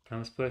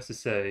 I'm supposed to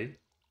say.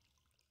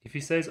 If he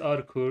says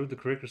Arkur, the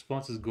correct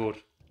response is Gor.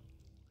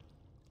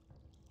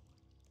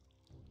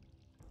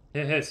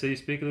 Hey, so you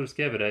speak a little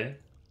scabbard, eh?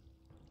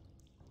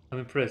 I'm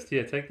impressed.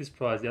 Here, take this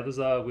prize. The others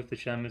are with the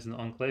shamans in the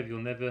Enclave.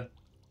 You'll never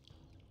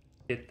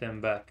get them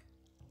back.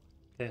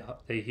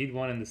 They hid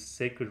one in the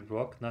sacred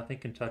rock. Nothing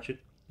can touch it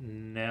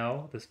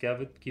now. The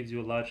scabbard gives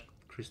you a large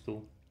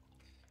crystal.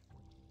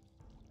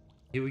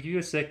 He will give you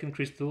a second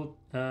crystal.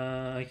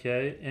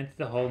 Okay. Enter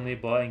the hole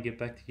nearby and get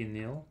back to your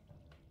Neil.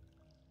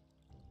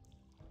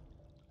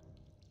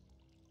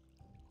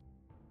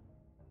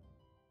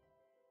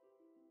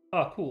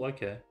 Oh, cool.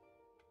 Okay.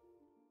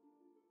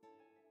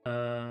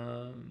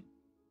 Um,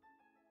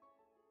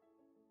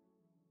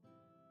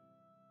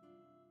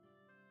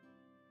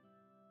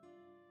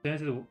 Turn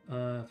to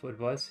the for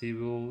advice. He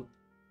will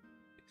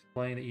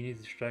explain that you need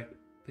to distract.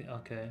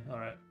 Okay. All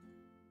right.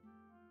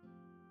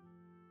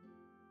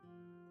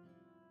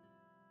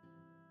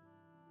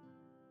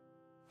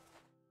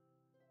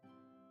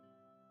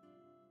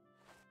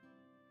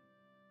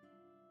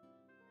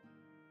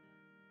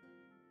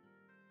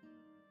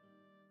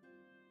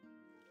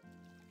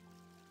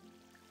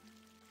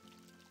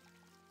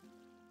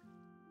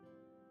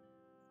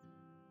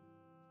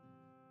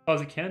 Oh,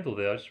 there's a candle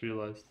there. I just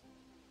realized.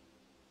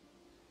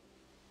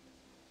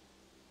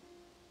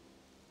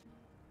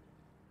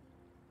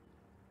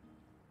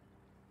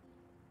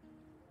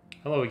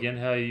 Hello again,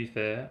 how are you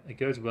fair? It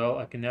goes well.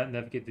 I can now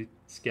navigate the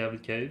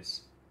scavenged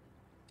caves.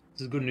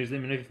 This is good news.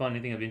 Let me know if you find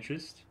anything of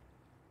interest.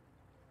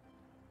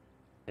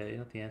 Okay,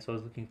 not the answer I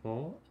was looking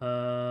for.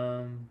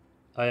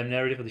 I am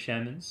now ready for the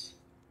shamans.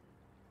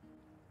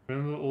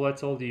 Remember all I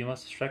told you, you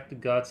must distract the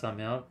guard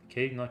somehow. The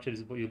cave notched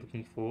is what you're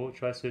looking for.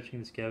 Try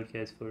searching the scavenged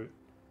caves for it.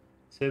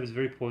 Serve is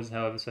very poison,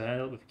 however, so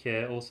handle it with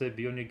care. Also,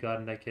 be on your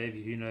guard in that cave.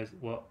 Who knows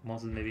what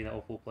monsters may be in that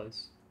awful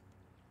place.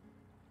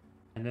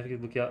 And never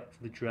look out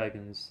for the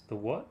dragons. The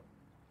what?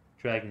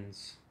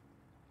 Dragons.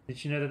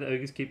 Did you know that the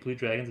ogres keep blue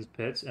dragons as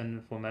pets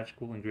and for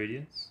magical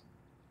ingredients?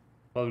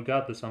 Well,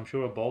 regardless, I'm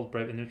sure a bold,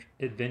 brave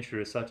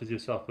adventurer such as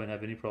yourself won't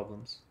have any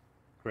problems.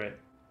 Great.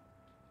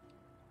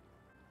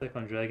 Take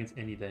on dragons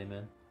any day,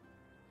 man.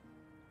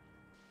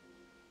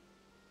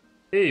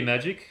 Hey,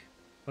 Magic.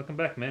 Welcome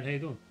back, man. How you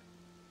doing?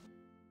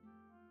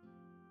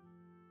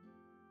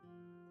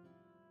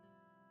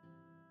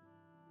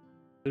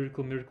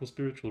 Lyrical, miracle,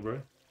 spiritual,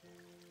 bro.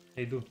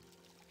 How you doing?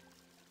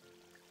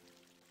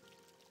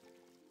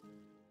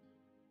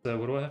 So,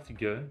 where do I have to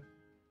go?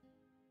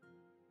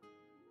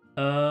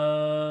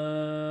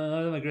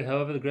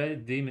 However, the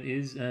great demon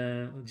is,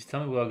 just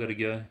tell me where I gotta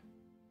go.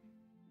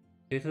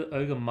 Go to the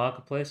Ogre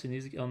Marketplace and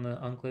use it on the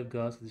Enclave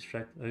guards to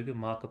distract the Ogre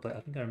Marketplace.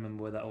 I think I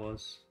remember where that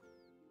was.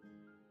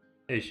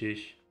 Hey,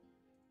 Sheesh.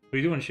 What are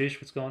you doing,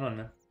 Sheesh? What's going on,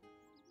 man?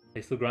 Are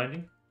you still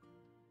grinding?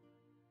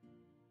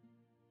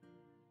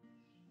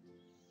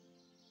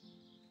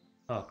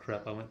 Oh,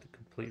 crap. I went the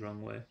complete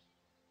wrong way.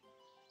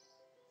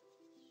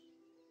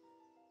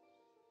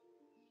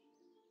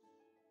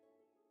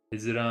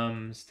 Is it,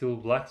 still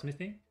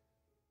blacksmithing?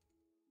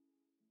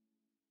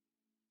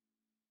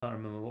 Can't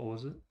remember. What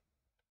was it?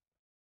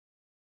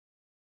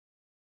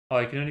 Oh,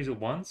 you can only use it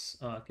once?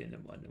 Oh, okay,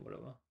 never mind.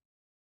 Whatever.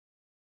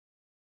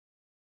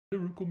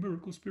 Miracle,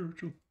 miracle,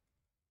 spiritual.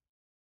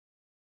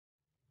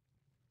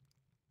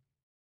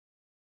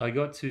 I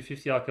got to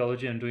 50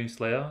 archaeology. I'm doing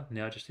Slayer.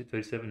 Now I just hit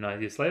 37. No,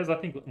 yeah, Slayer's, I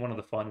think, one of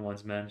the fun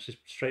ones, man. It's just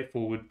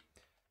straightforward.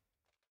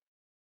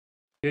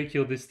 Go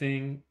kill this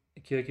thing.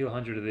 Go kill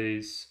 100 of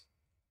these.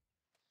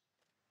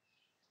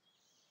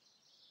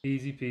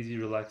 Easy peasy,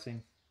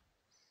 relaxing.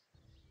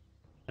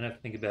 I don't have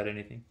to think about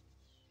anything.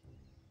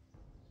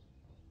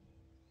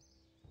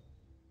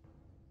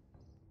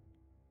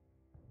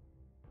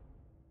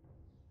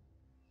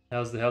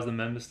 How's the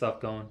member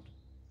stuff going?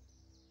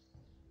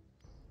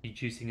 You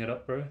juicing it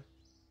up, bro?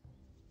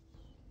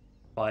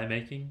 Fire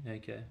making?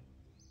 Okay.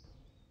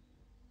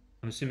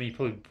 I'm assuming you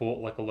probably bought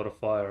like a lot of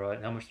fire,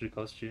 right? How much did it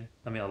cost you?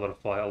 I mean, a lot of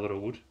fire, a lot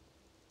of wood.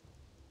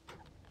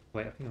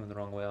 Wait, I think I'm in the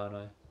wrong way, aren't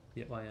I?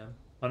 Yep, I am.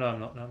 Oh no, I'm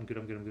not. No, I'm good.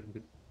 I'm good. I'm good. I'm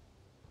good.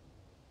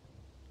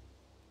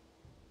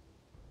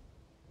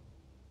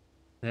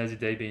 How's your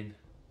day been?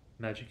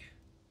 Magic.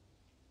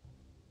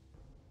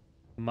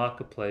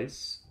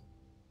 Marketplace.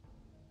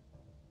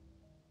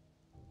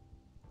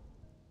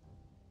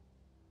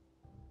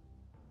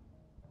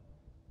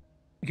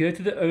 Go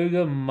to the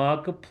Ogre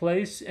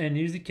Marketplace and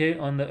use the key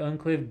on the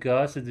Enclave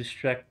guards to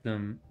distract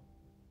them.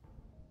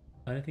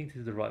 I don't think this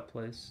is the right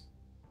place.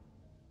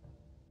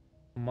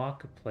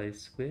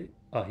 Marketplace, where?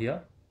 Oh,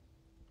 here?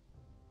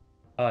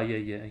 Oh,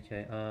 yeah,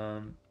 okay.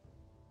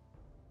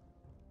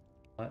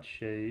 Light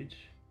shade.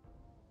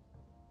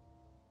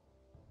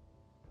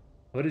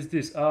 What is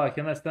this? Ah, I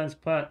cannot stand this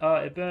plant. Ah,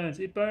 it burns,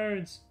 it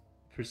burns!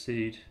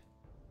 Proceed.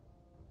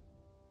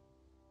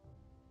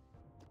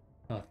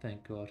 Oh,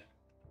 thank God.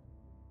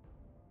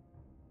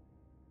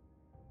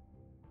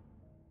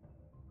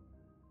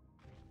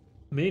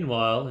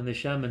 Meanwhile, in the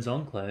Shaman's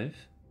Enclave,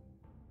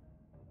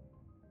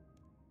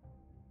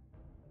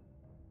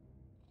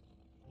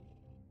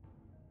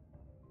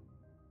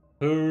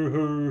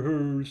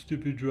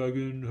 Stupid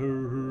dragon.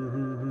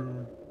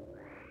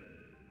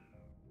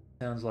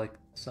 Sounds like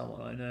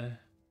someone I know.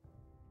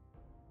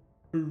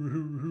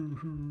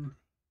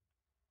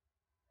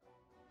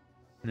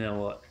 Now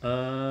what?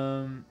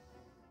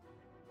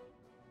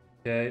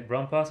 Okay,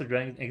 run past the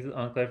dragons, exit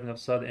enclave from the other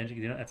side of the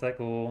engine, do not attack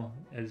or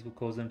as will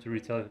cause them to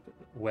retaliate.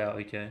 Wow,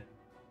 okay.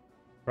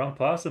 Run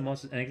past the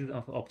monsters and exit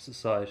on the opposite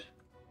side.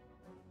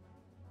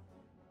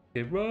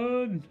 Okay,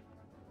 run!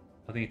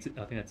 I think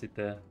that's it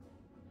there.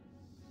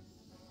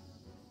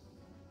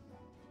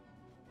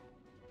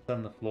 It's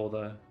on the floor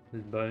though.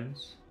 There's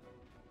bones.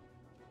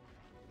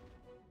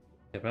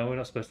 Yeah, but we're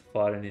not supposed to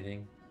fight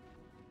anything.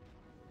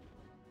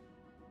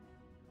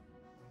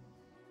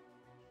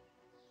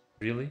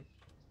 Really?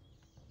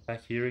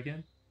 Back here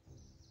again?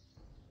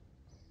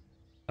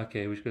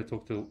 Okay, we just gotta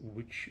talk to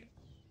which...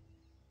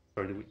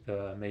 Sorry,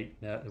 the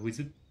mate, the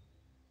wizard.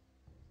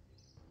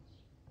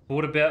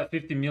 Bought about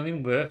 50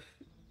 million worth.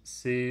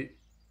 See...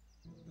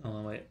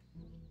 Oh, wait.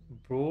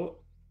 Brought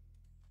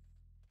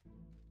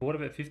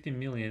about 50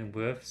 million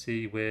worth.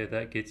 See where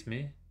that gets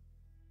me.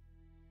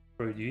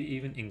 Bro, do you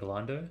even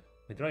Inglando?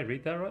 Wait, did I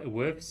read that right?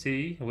 Worth,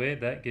 see where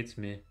that gets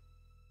me.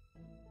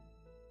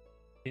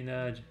 Sipping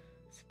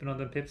on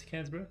them Pepsi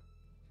cans, bro?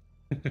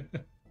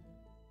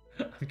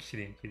 I'm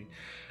kidding, I'm kidding.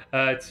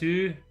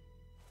 2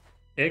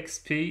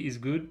 XP is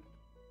good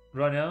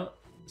right now.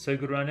 So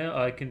good right now.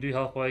 I can do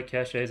halfway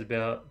cash is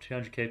about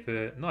 200k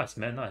per. Nice,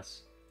 man,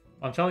 nice.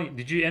 I'm telling you,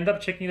 did you end up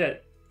checking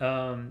that?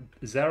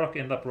 Zarok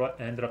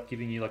ended up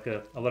giving you like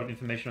a lot of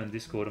information on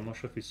Discord. I'm not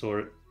sure if you saw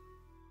it.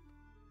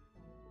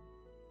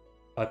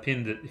 I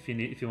pinned it if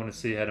you want to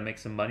see how to make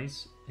some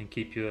monies and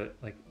keep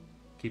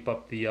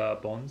up the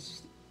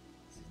bonds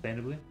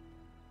sustainably.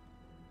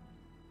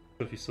 Not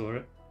sure if you saw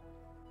it.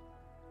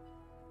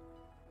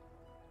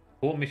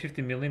 Bought me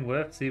 50 million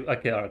worth. See,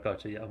 okay, alright,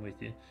 gotcha. Yeah, I'm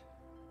with you.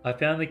 I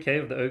found the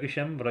cave of the ogre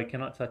shaman, but I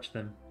cannot touch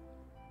them.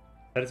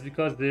 That is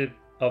because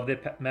of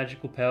their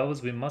magical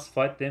powers. We must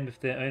fight them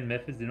with their own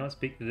methods. Do not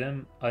speak to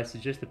them. I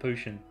suggest a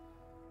potion.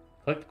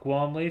 Collect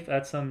guam leaf,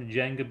 add some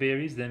janga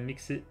berries, then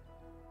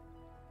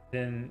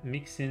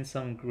mix in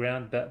some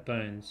ground bat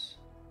bones.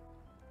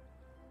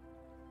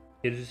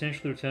 It is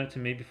essentially returned to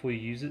me before you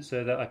use it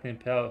so that I can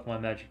empower it with my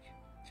magic.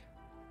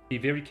 Be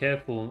very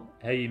careful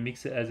how you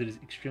mix it as it is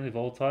extremely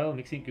volatile.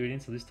 Mixing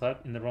ingredients of this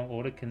type in the wrong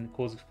order can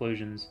cause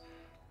explosions.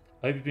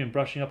 I hope you've been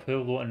brushing up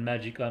herbal lore and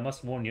magic. I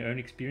must warn you,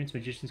 only experienced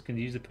magicians can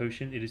use the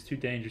potion. It is too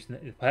dangerous.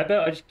 How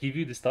about I just give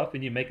you the stuff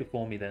and you make it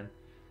for me then?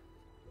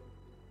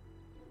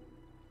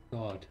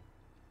 God.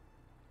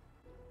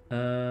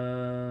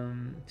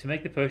 To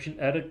make the potion,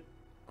 add a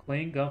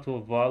clean gum to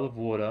a vial of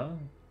water.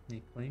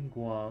 Clean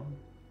guam.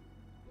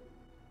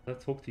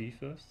 Let's talk to you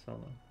first.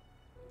 Hold on.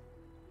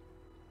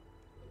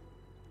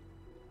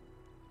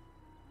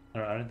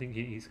 Alright, I don't think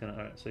he's gonna.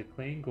 Alright, so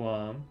clean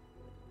guam.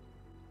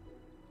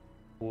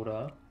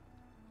 Water.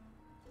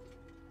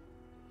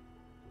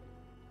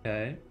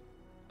 Okay.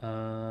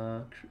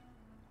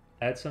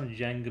 Add some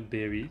janga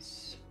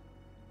berries.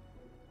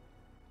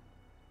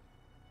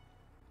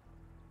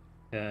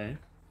 Okay.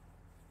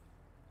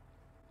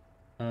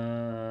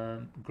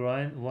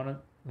 Grind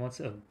once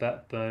of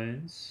bat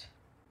bones.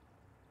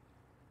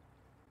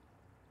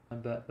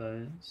 And bat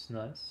bones,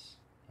 nice.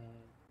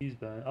 Use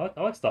bone. I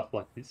like stuff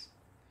like this.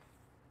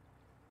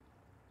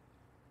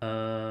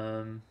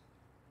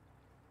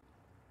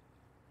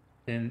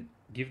 Then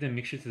give the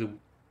mixture to the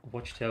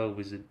Watchtower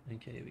wizard.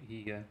 Okay, here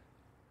you go.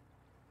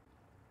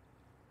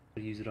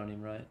 I'll use it on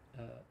him, right?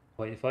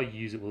 Wait, if I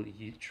use it, will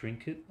he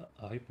shrink it?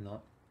 I hope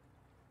not.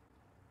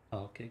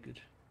 Oh, okay,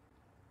 good.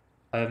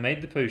 I have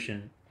made the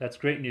potion. That's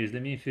great news.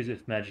 Let me infuse it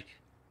with magic.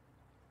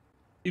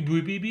 Beep,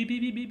 beep, beep, beep,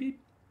 beep, beep, beep.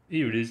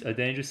 Here it is, a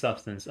dangerous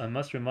substance. I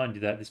must remind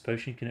you that this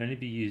potion can only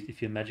be used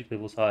if your magic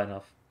level is high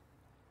enough.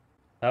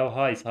 How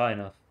high is high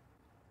enough?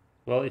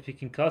 Well, if you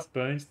can cast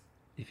bones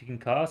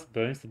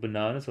to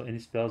bananas or any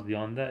spells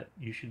beyond that,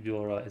 you should be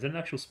alright. Is that an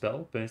actual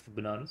spell? Bones to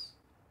bananas?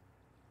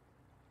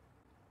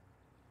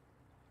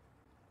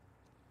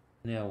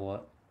 Now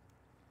what?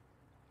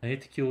 I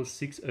need to kill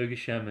 6 ogre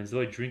shamans.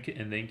 Do I drink it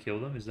and then kill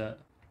them? Is that...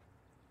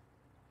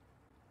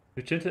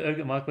 Return to the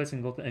ogre marketplace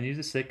and use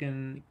the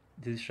second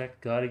to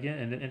distract the guard again,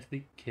 and then enter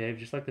the cave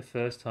just like the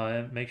first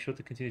time. Make sure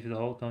to continue through the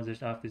whole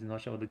conversation after this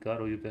not shot with the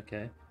guard or you'll be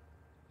okay.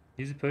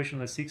 Use the potion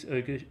on the 6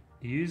 ogre...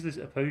 Use this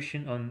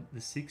potion on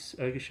the 6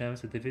 ogre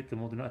shamans to defeat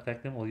them all. Do not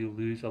attack them or you'll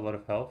lose a lot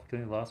of health.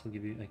 Killing the last will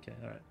give you... Okay,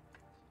 alright.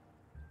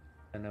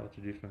 I know what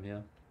to do from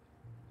here.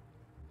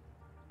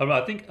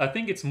 Alright, I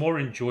think it's more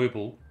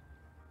enjoyable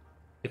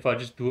if I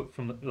just do it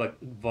from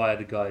via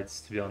the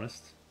guides, to be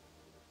honest.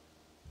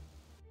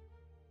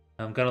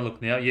 I'm gonna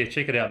look now. Yeah,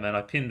 check it out, man.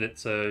 I pinned it,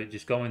 so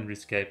just go in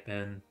Runescape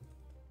and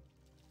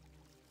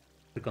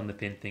click on the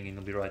pin thing and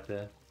it'll be right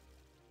there.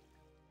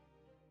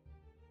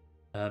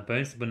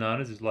 Bones to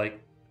bananas is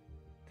like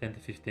 10 to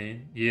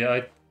 15.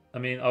 Yeah, I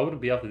mean, I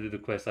wouldn't be able to do the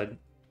quest. I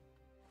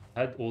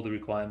had all the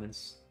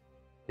requirements.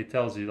 It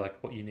tells you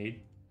like what you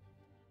need.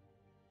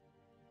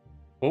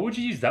 What would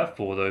you use that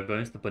for though,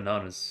 bones to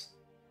bananas?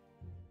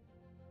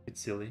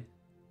 It's silly.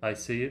 I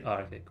see it.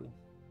 Alright, okay, cool.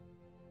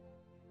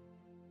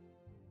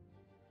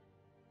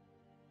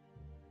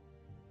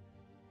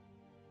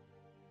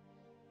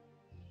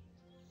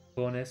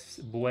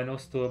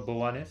 Buenos to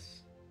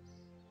Boanes.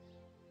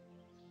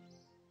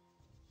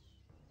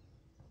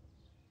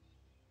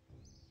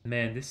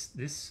 Man,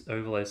 this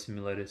overlay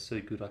simulator is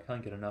so good. I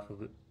can't get enough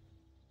of it.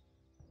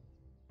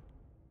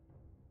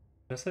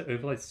 Did I say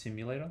overlay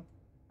simulator?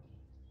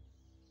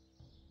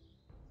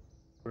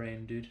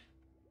 Brain, dude.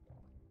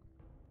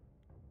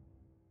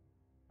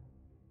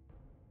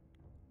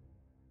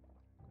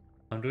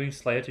 I'm doing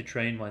Slayer to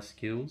train my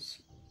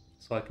skills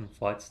so I can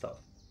fight stuff.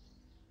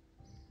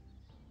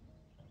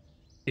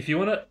 If you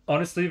want to,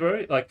 honestly,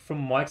 bro, like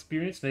from my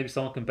experience, maybe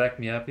someone can back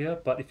me up here,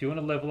 but if you want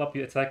to level up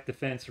your attack,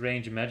 defense,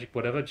 range, magic,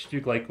 whatever, just do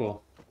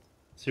Glaycore.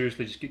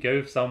 Seriously, just go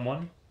with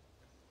someone.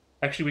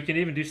 Actually, we can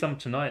even do some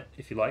tonight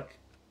if you like.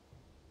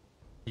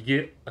 You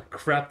get a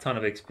crap ton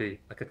of XP,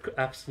 like a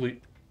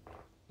absolute,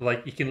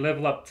 like you can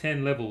level up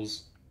 10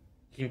 levels.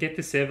 You can get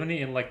to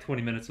 70 in like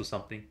 20 minutes or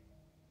something.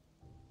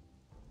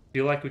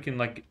 Feel like we can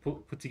like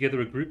put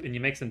together a group and you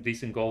make some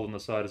decent gold on the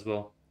side as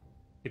well.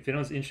 If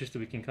anyone's interested,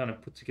 we can kind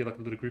of put together like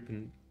a little group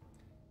and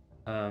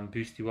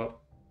boost you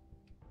up.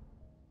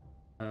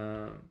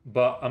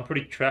 But I'm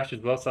pretty trash as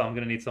well, so I'm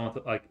gonna need someone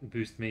to like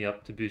boost me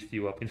up to boost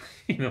you up.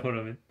 You know what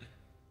I mean?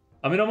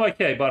 I mean, I'm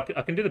okay, but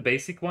I can do the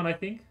basic one, I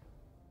think.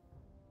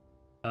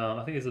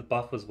 I think there's a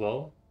buff as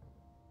well.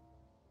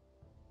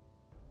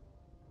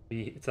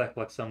 We attack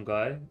like some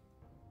guy. I'm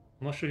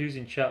not sure who's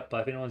in chat,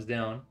 but if anyone's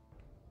down,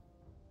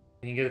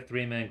 we can get a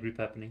 3-man group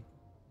happening.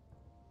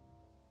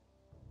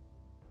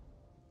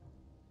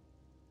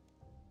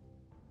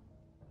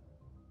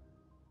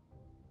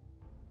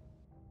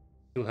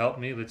 You'll help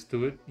me, let's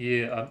do it.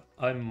 Yeah,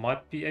 I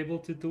might be able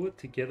to do it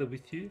together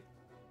with you.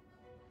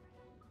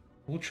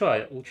 We'll try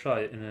it,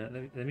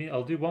 And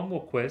I'll do one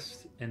more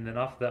quest, and then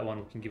after that one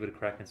we can give it a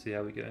crack and see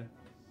how we go.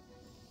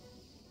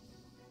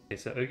 Okay,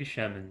 so Ogre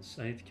Shamans.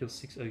 I need to kill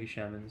 6 Ogre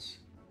Shamans.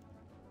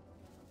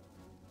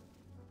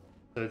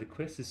 So the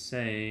quest is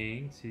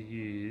saying to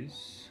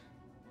use...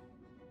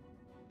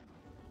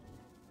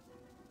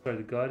 Sorry,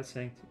 the guide is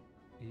saying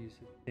to use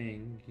the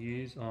thing,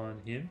 use on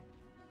him.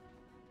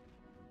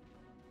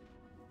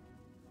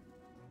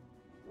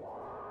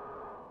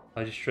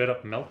 I just straight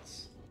up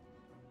melts.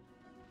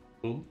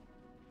 Cool.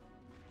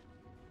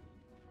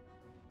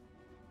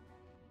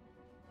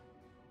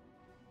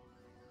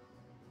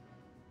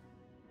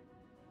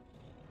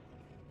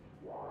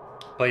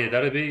 But yeah,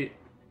 that'll be...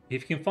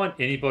 If you can find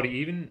anybody,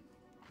 even...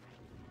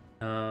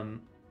 Hold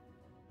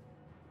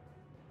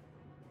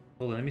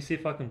on, let me see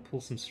if I can pull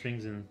some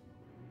strings and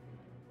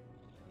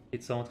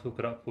get someone to hook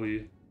it up for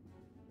you.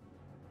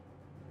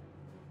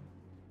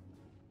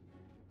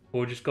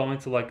 Or just go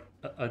into like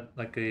a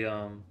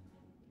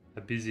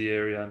busy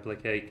area and be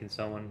like, hey, can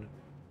someone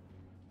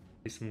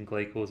do some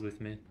Glaycores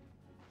with me?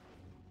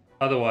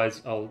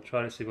 Otherwise, I'll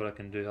try to see what I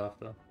can do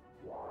after.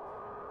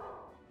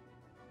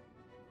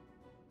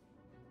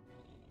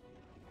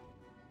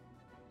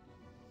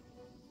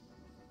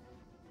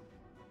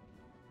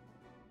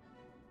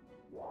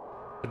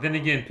 But then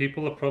again,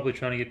 people are probably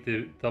trying to get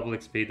the double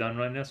XP done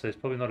right now, so it's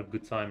probably not a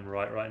good time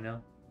right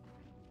now.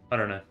 I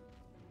don't know.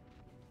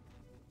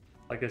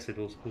 Like I said,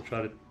 we'll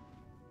try to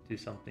do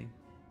something.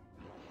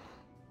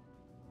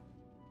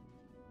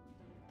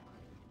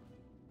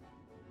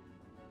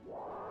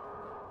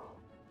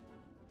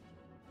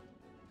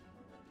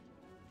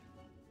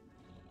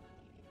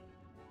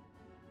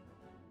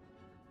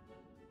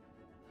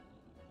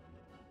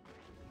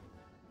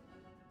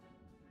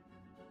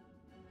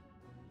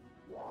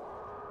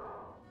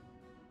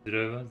 Is it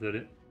over? Is that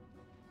it?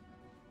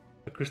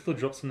 A crystal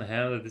drops from the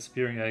hand of the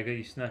disappearing ogre,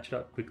 you snatch it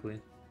up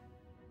quickly.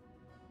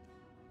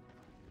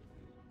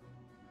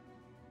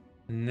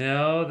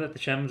 Now that the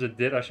shamans are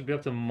dead, I should be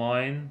able to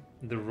mine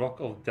the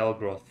rock of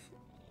Dalgroth.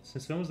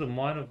 Since when was the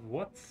mine of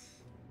what?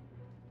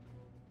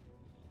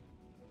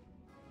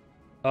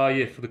 Oh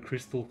yeah, for the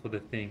crystal for the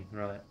thing,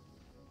 right.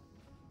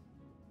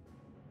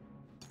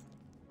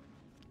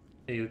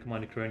 Hey, look at my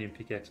Necronian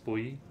pickaxe,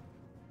 boy.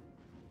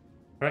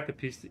 Crack a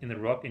piece in the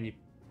rock and you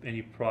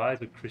prise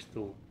the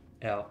crystal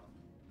out.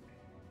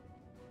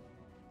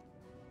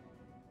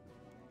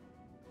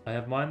 I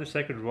have mined the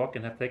sacred rock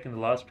and have taken the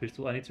last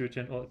crystal. I need to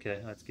return. Oh,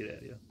 okay, let's get out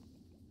of here.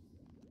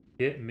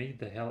 Get me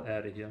the hell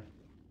out of here.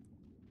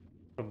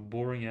 A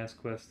boring ass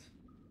quest.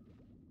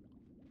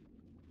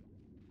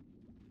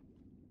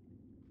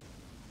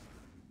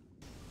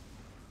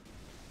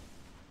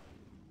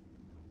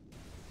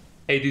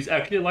 Hey, dudes,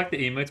 actually I like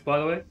the emotes, by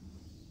the way.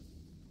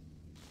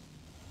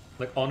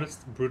 Like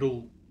honest,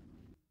 brutal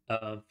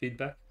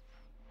feedback.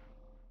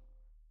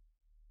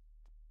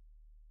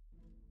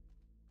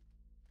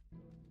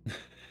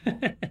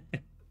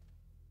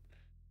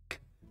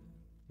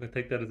 I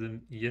take that as a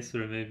yes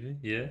or a maybe.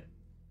 Yeah.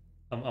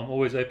 I'm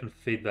always open for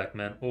feedback,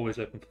 man. Always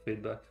open for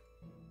feedback.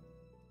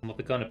 I'm not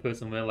the kind of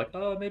person where like,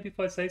 oh, maybe if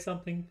I say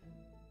something,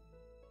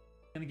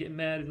 he's gonna get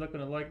mad, he's not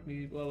gonna like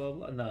me, blah blah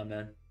blah. Nah,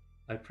 man.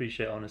 I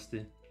appreciate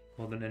honesty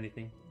more than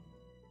anything.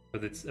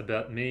 Whether it's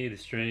about me, the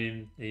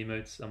stream,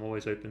 emotes, I'm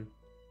always open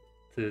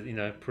to, you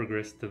know,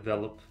 progress,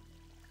 develop,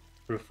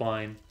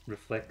 refine,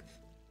 reflect,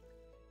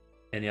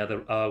 any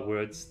other R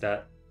words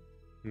that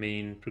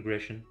mean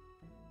progression.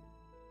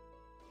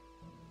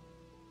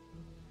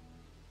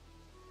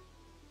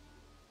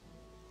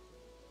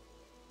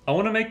 I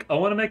want to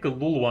make a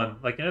lul one,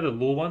 like you know the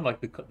lul one,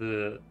 like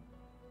the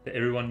that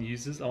everyone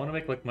uses. I want to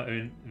make like my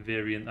own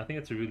variant. I think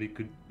it's a really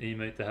good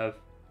emote to have.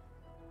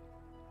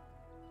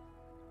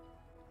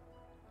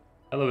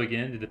 Hello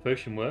again. Did the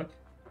potion work?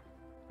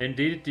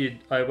 Indeed it did.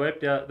 I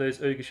wiped out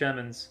those ogre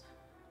shamans.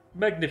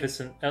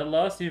 Magnificent. At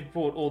last you've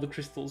brought all the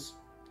crystals.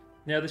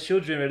 Now the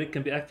shield generator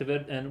can be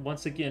activated, and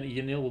once again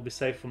Yanil will be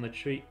safe from the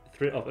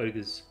threat of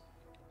ogres.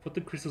 Put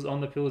the crystals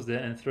on the pillars there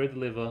and throw the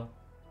lever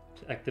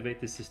to activate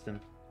the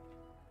system.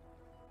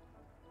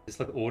 Is this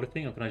like an order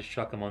thing, or can I just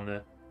chuck them on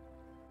there?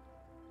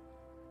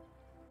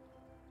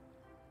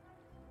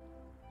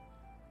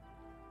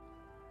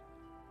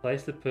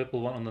 Place the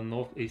purple one on the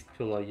northeast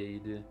pillar. Yeah, you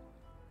do.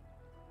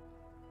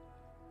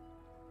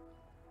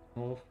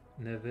 North,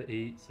 never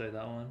eat, so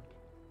that one.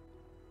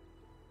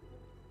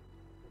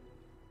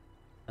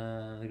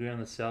 The green on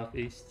the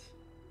southeast.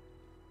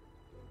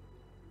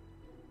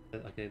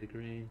 Okay, the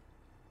green.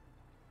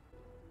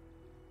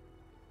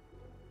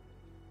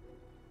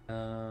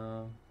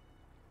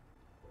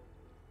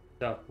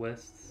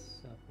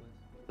 Southwest.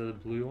 So the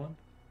blue one?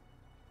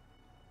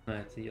 No,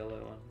 it's the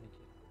yellow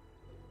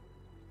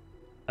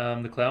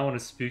one. The clown one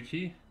is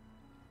spooky.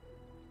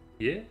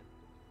 Yeah.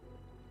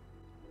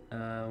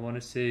 I want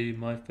to see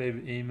my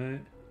favorite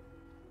emote.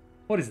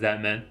 What is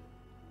that, man?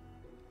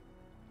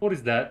 What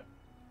is that?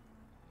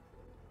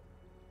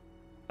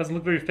 Doesn't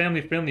look very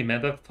family friendly,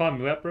 man. That's time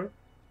you out, bro.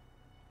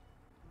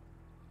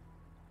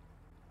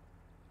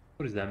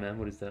 What is that, man?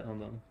 What is that?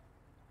 Hold on.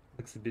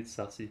 Looks a bit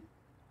sussy.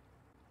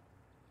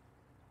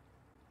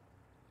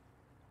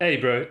 Hey,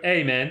 bro.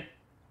 Hey, man.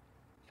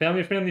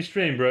 Family friendly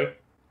stream, bro.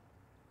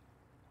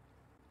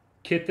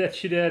 Get that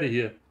shit out of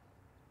here.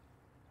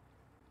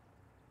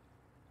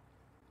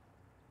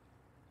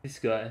 This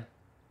guy.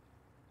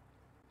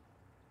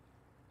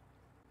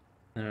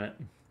 Alright.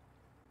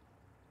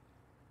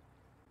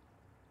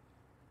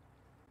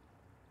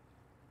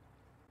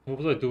 What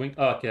was I doing?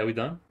 Oh, okay, are we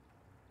done?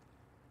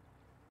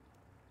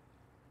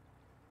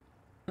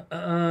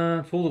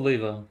 Pull the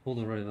lever. Pull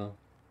the lever.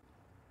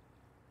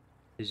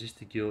 It's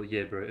just a guild.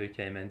 Yeah, bro.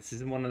 Okay, man. This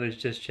isn't one of those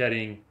just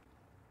chatting.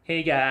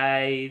 Hey,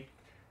 guys.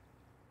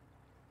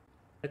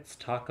 Let's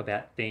talk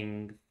about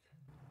things.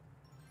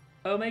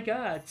 Oh my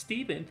god,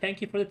 Steven,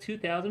 thank you for the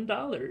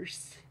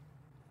 $2,000.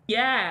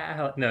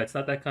 Yeah! No, it's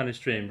not that kind of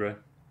stream, bro.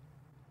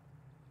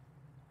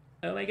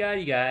 Oh my god,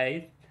 you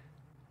guys.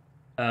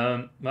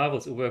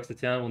 Marvelous, it works. The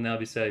town will now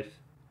be safe.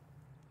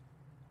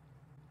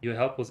 Your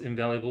help was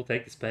invaluable.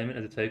 Take this payment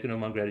as a token of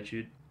my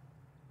gratitude.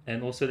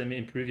 And also let me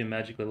improve your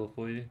magic level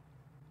for you.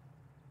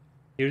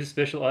 Here's a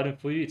special item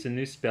for you. It's a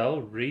new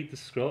spell. Read the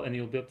scroll and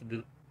you'll be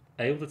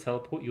able to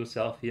teleport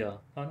yourself here.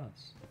 Oh,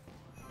 nice.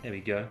 There we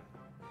go.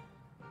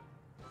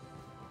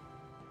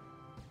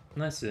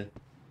 Nice.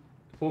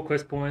 4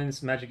 quest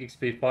points, magic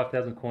XP,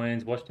 5,000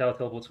 coins, Watchtower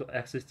teleports for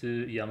access to...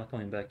 Yeah, I'm not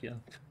coming back, yeah.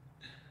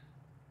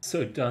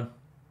 So done.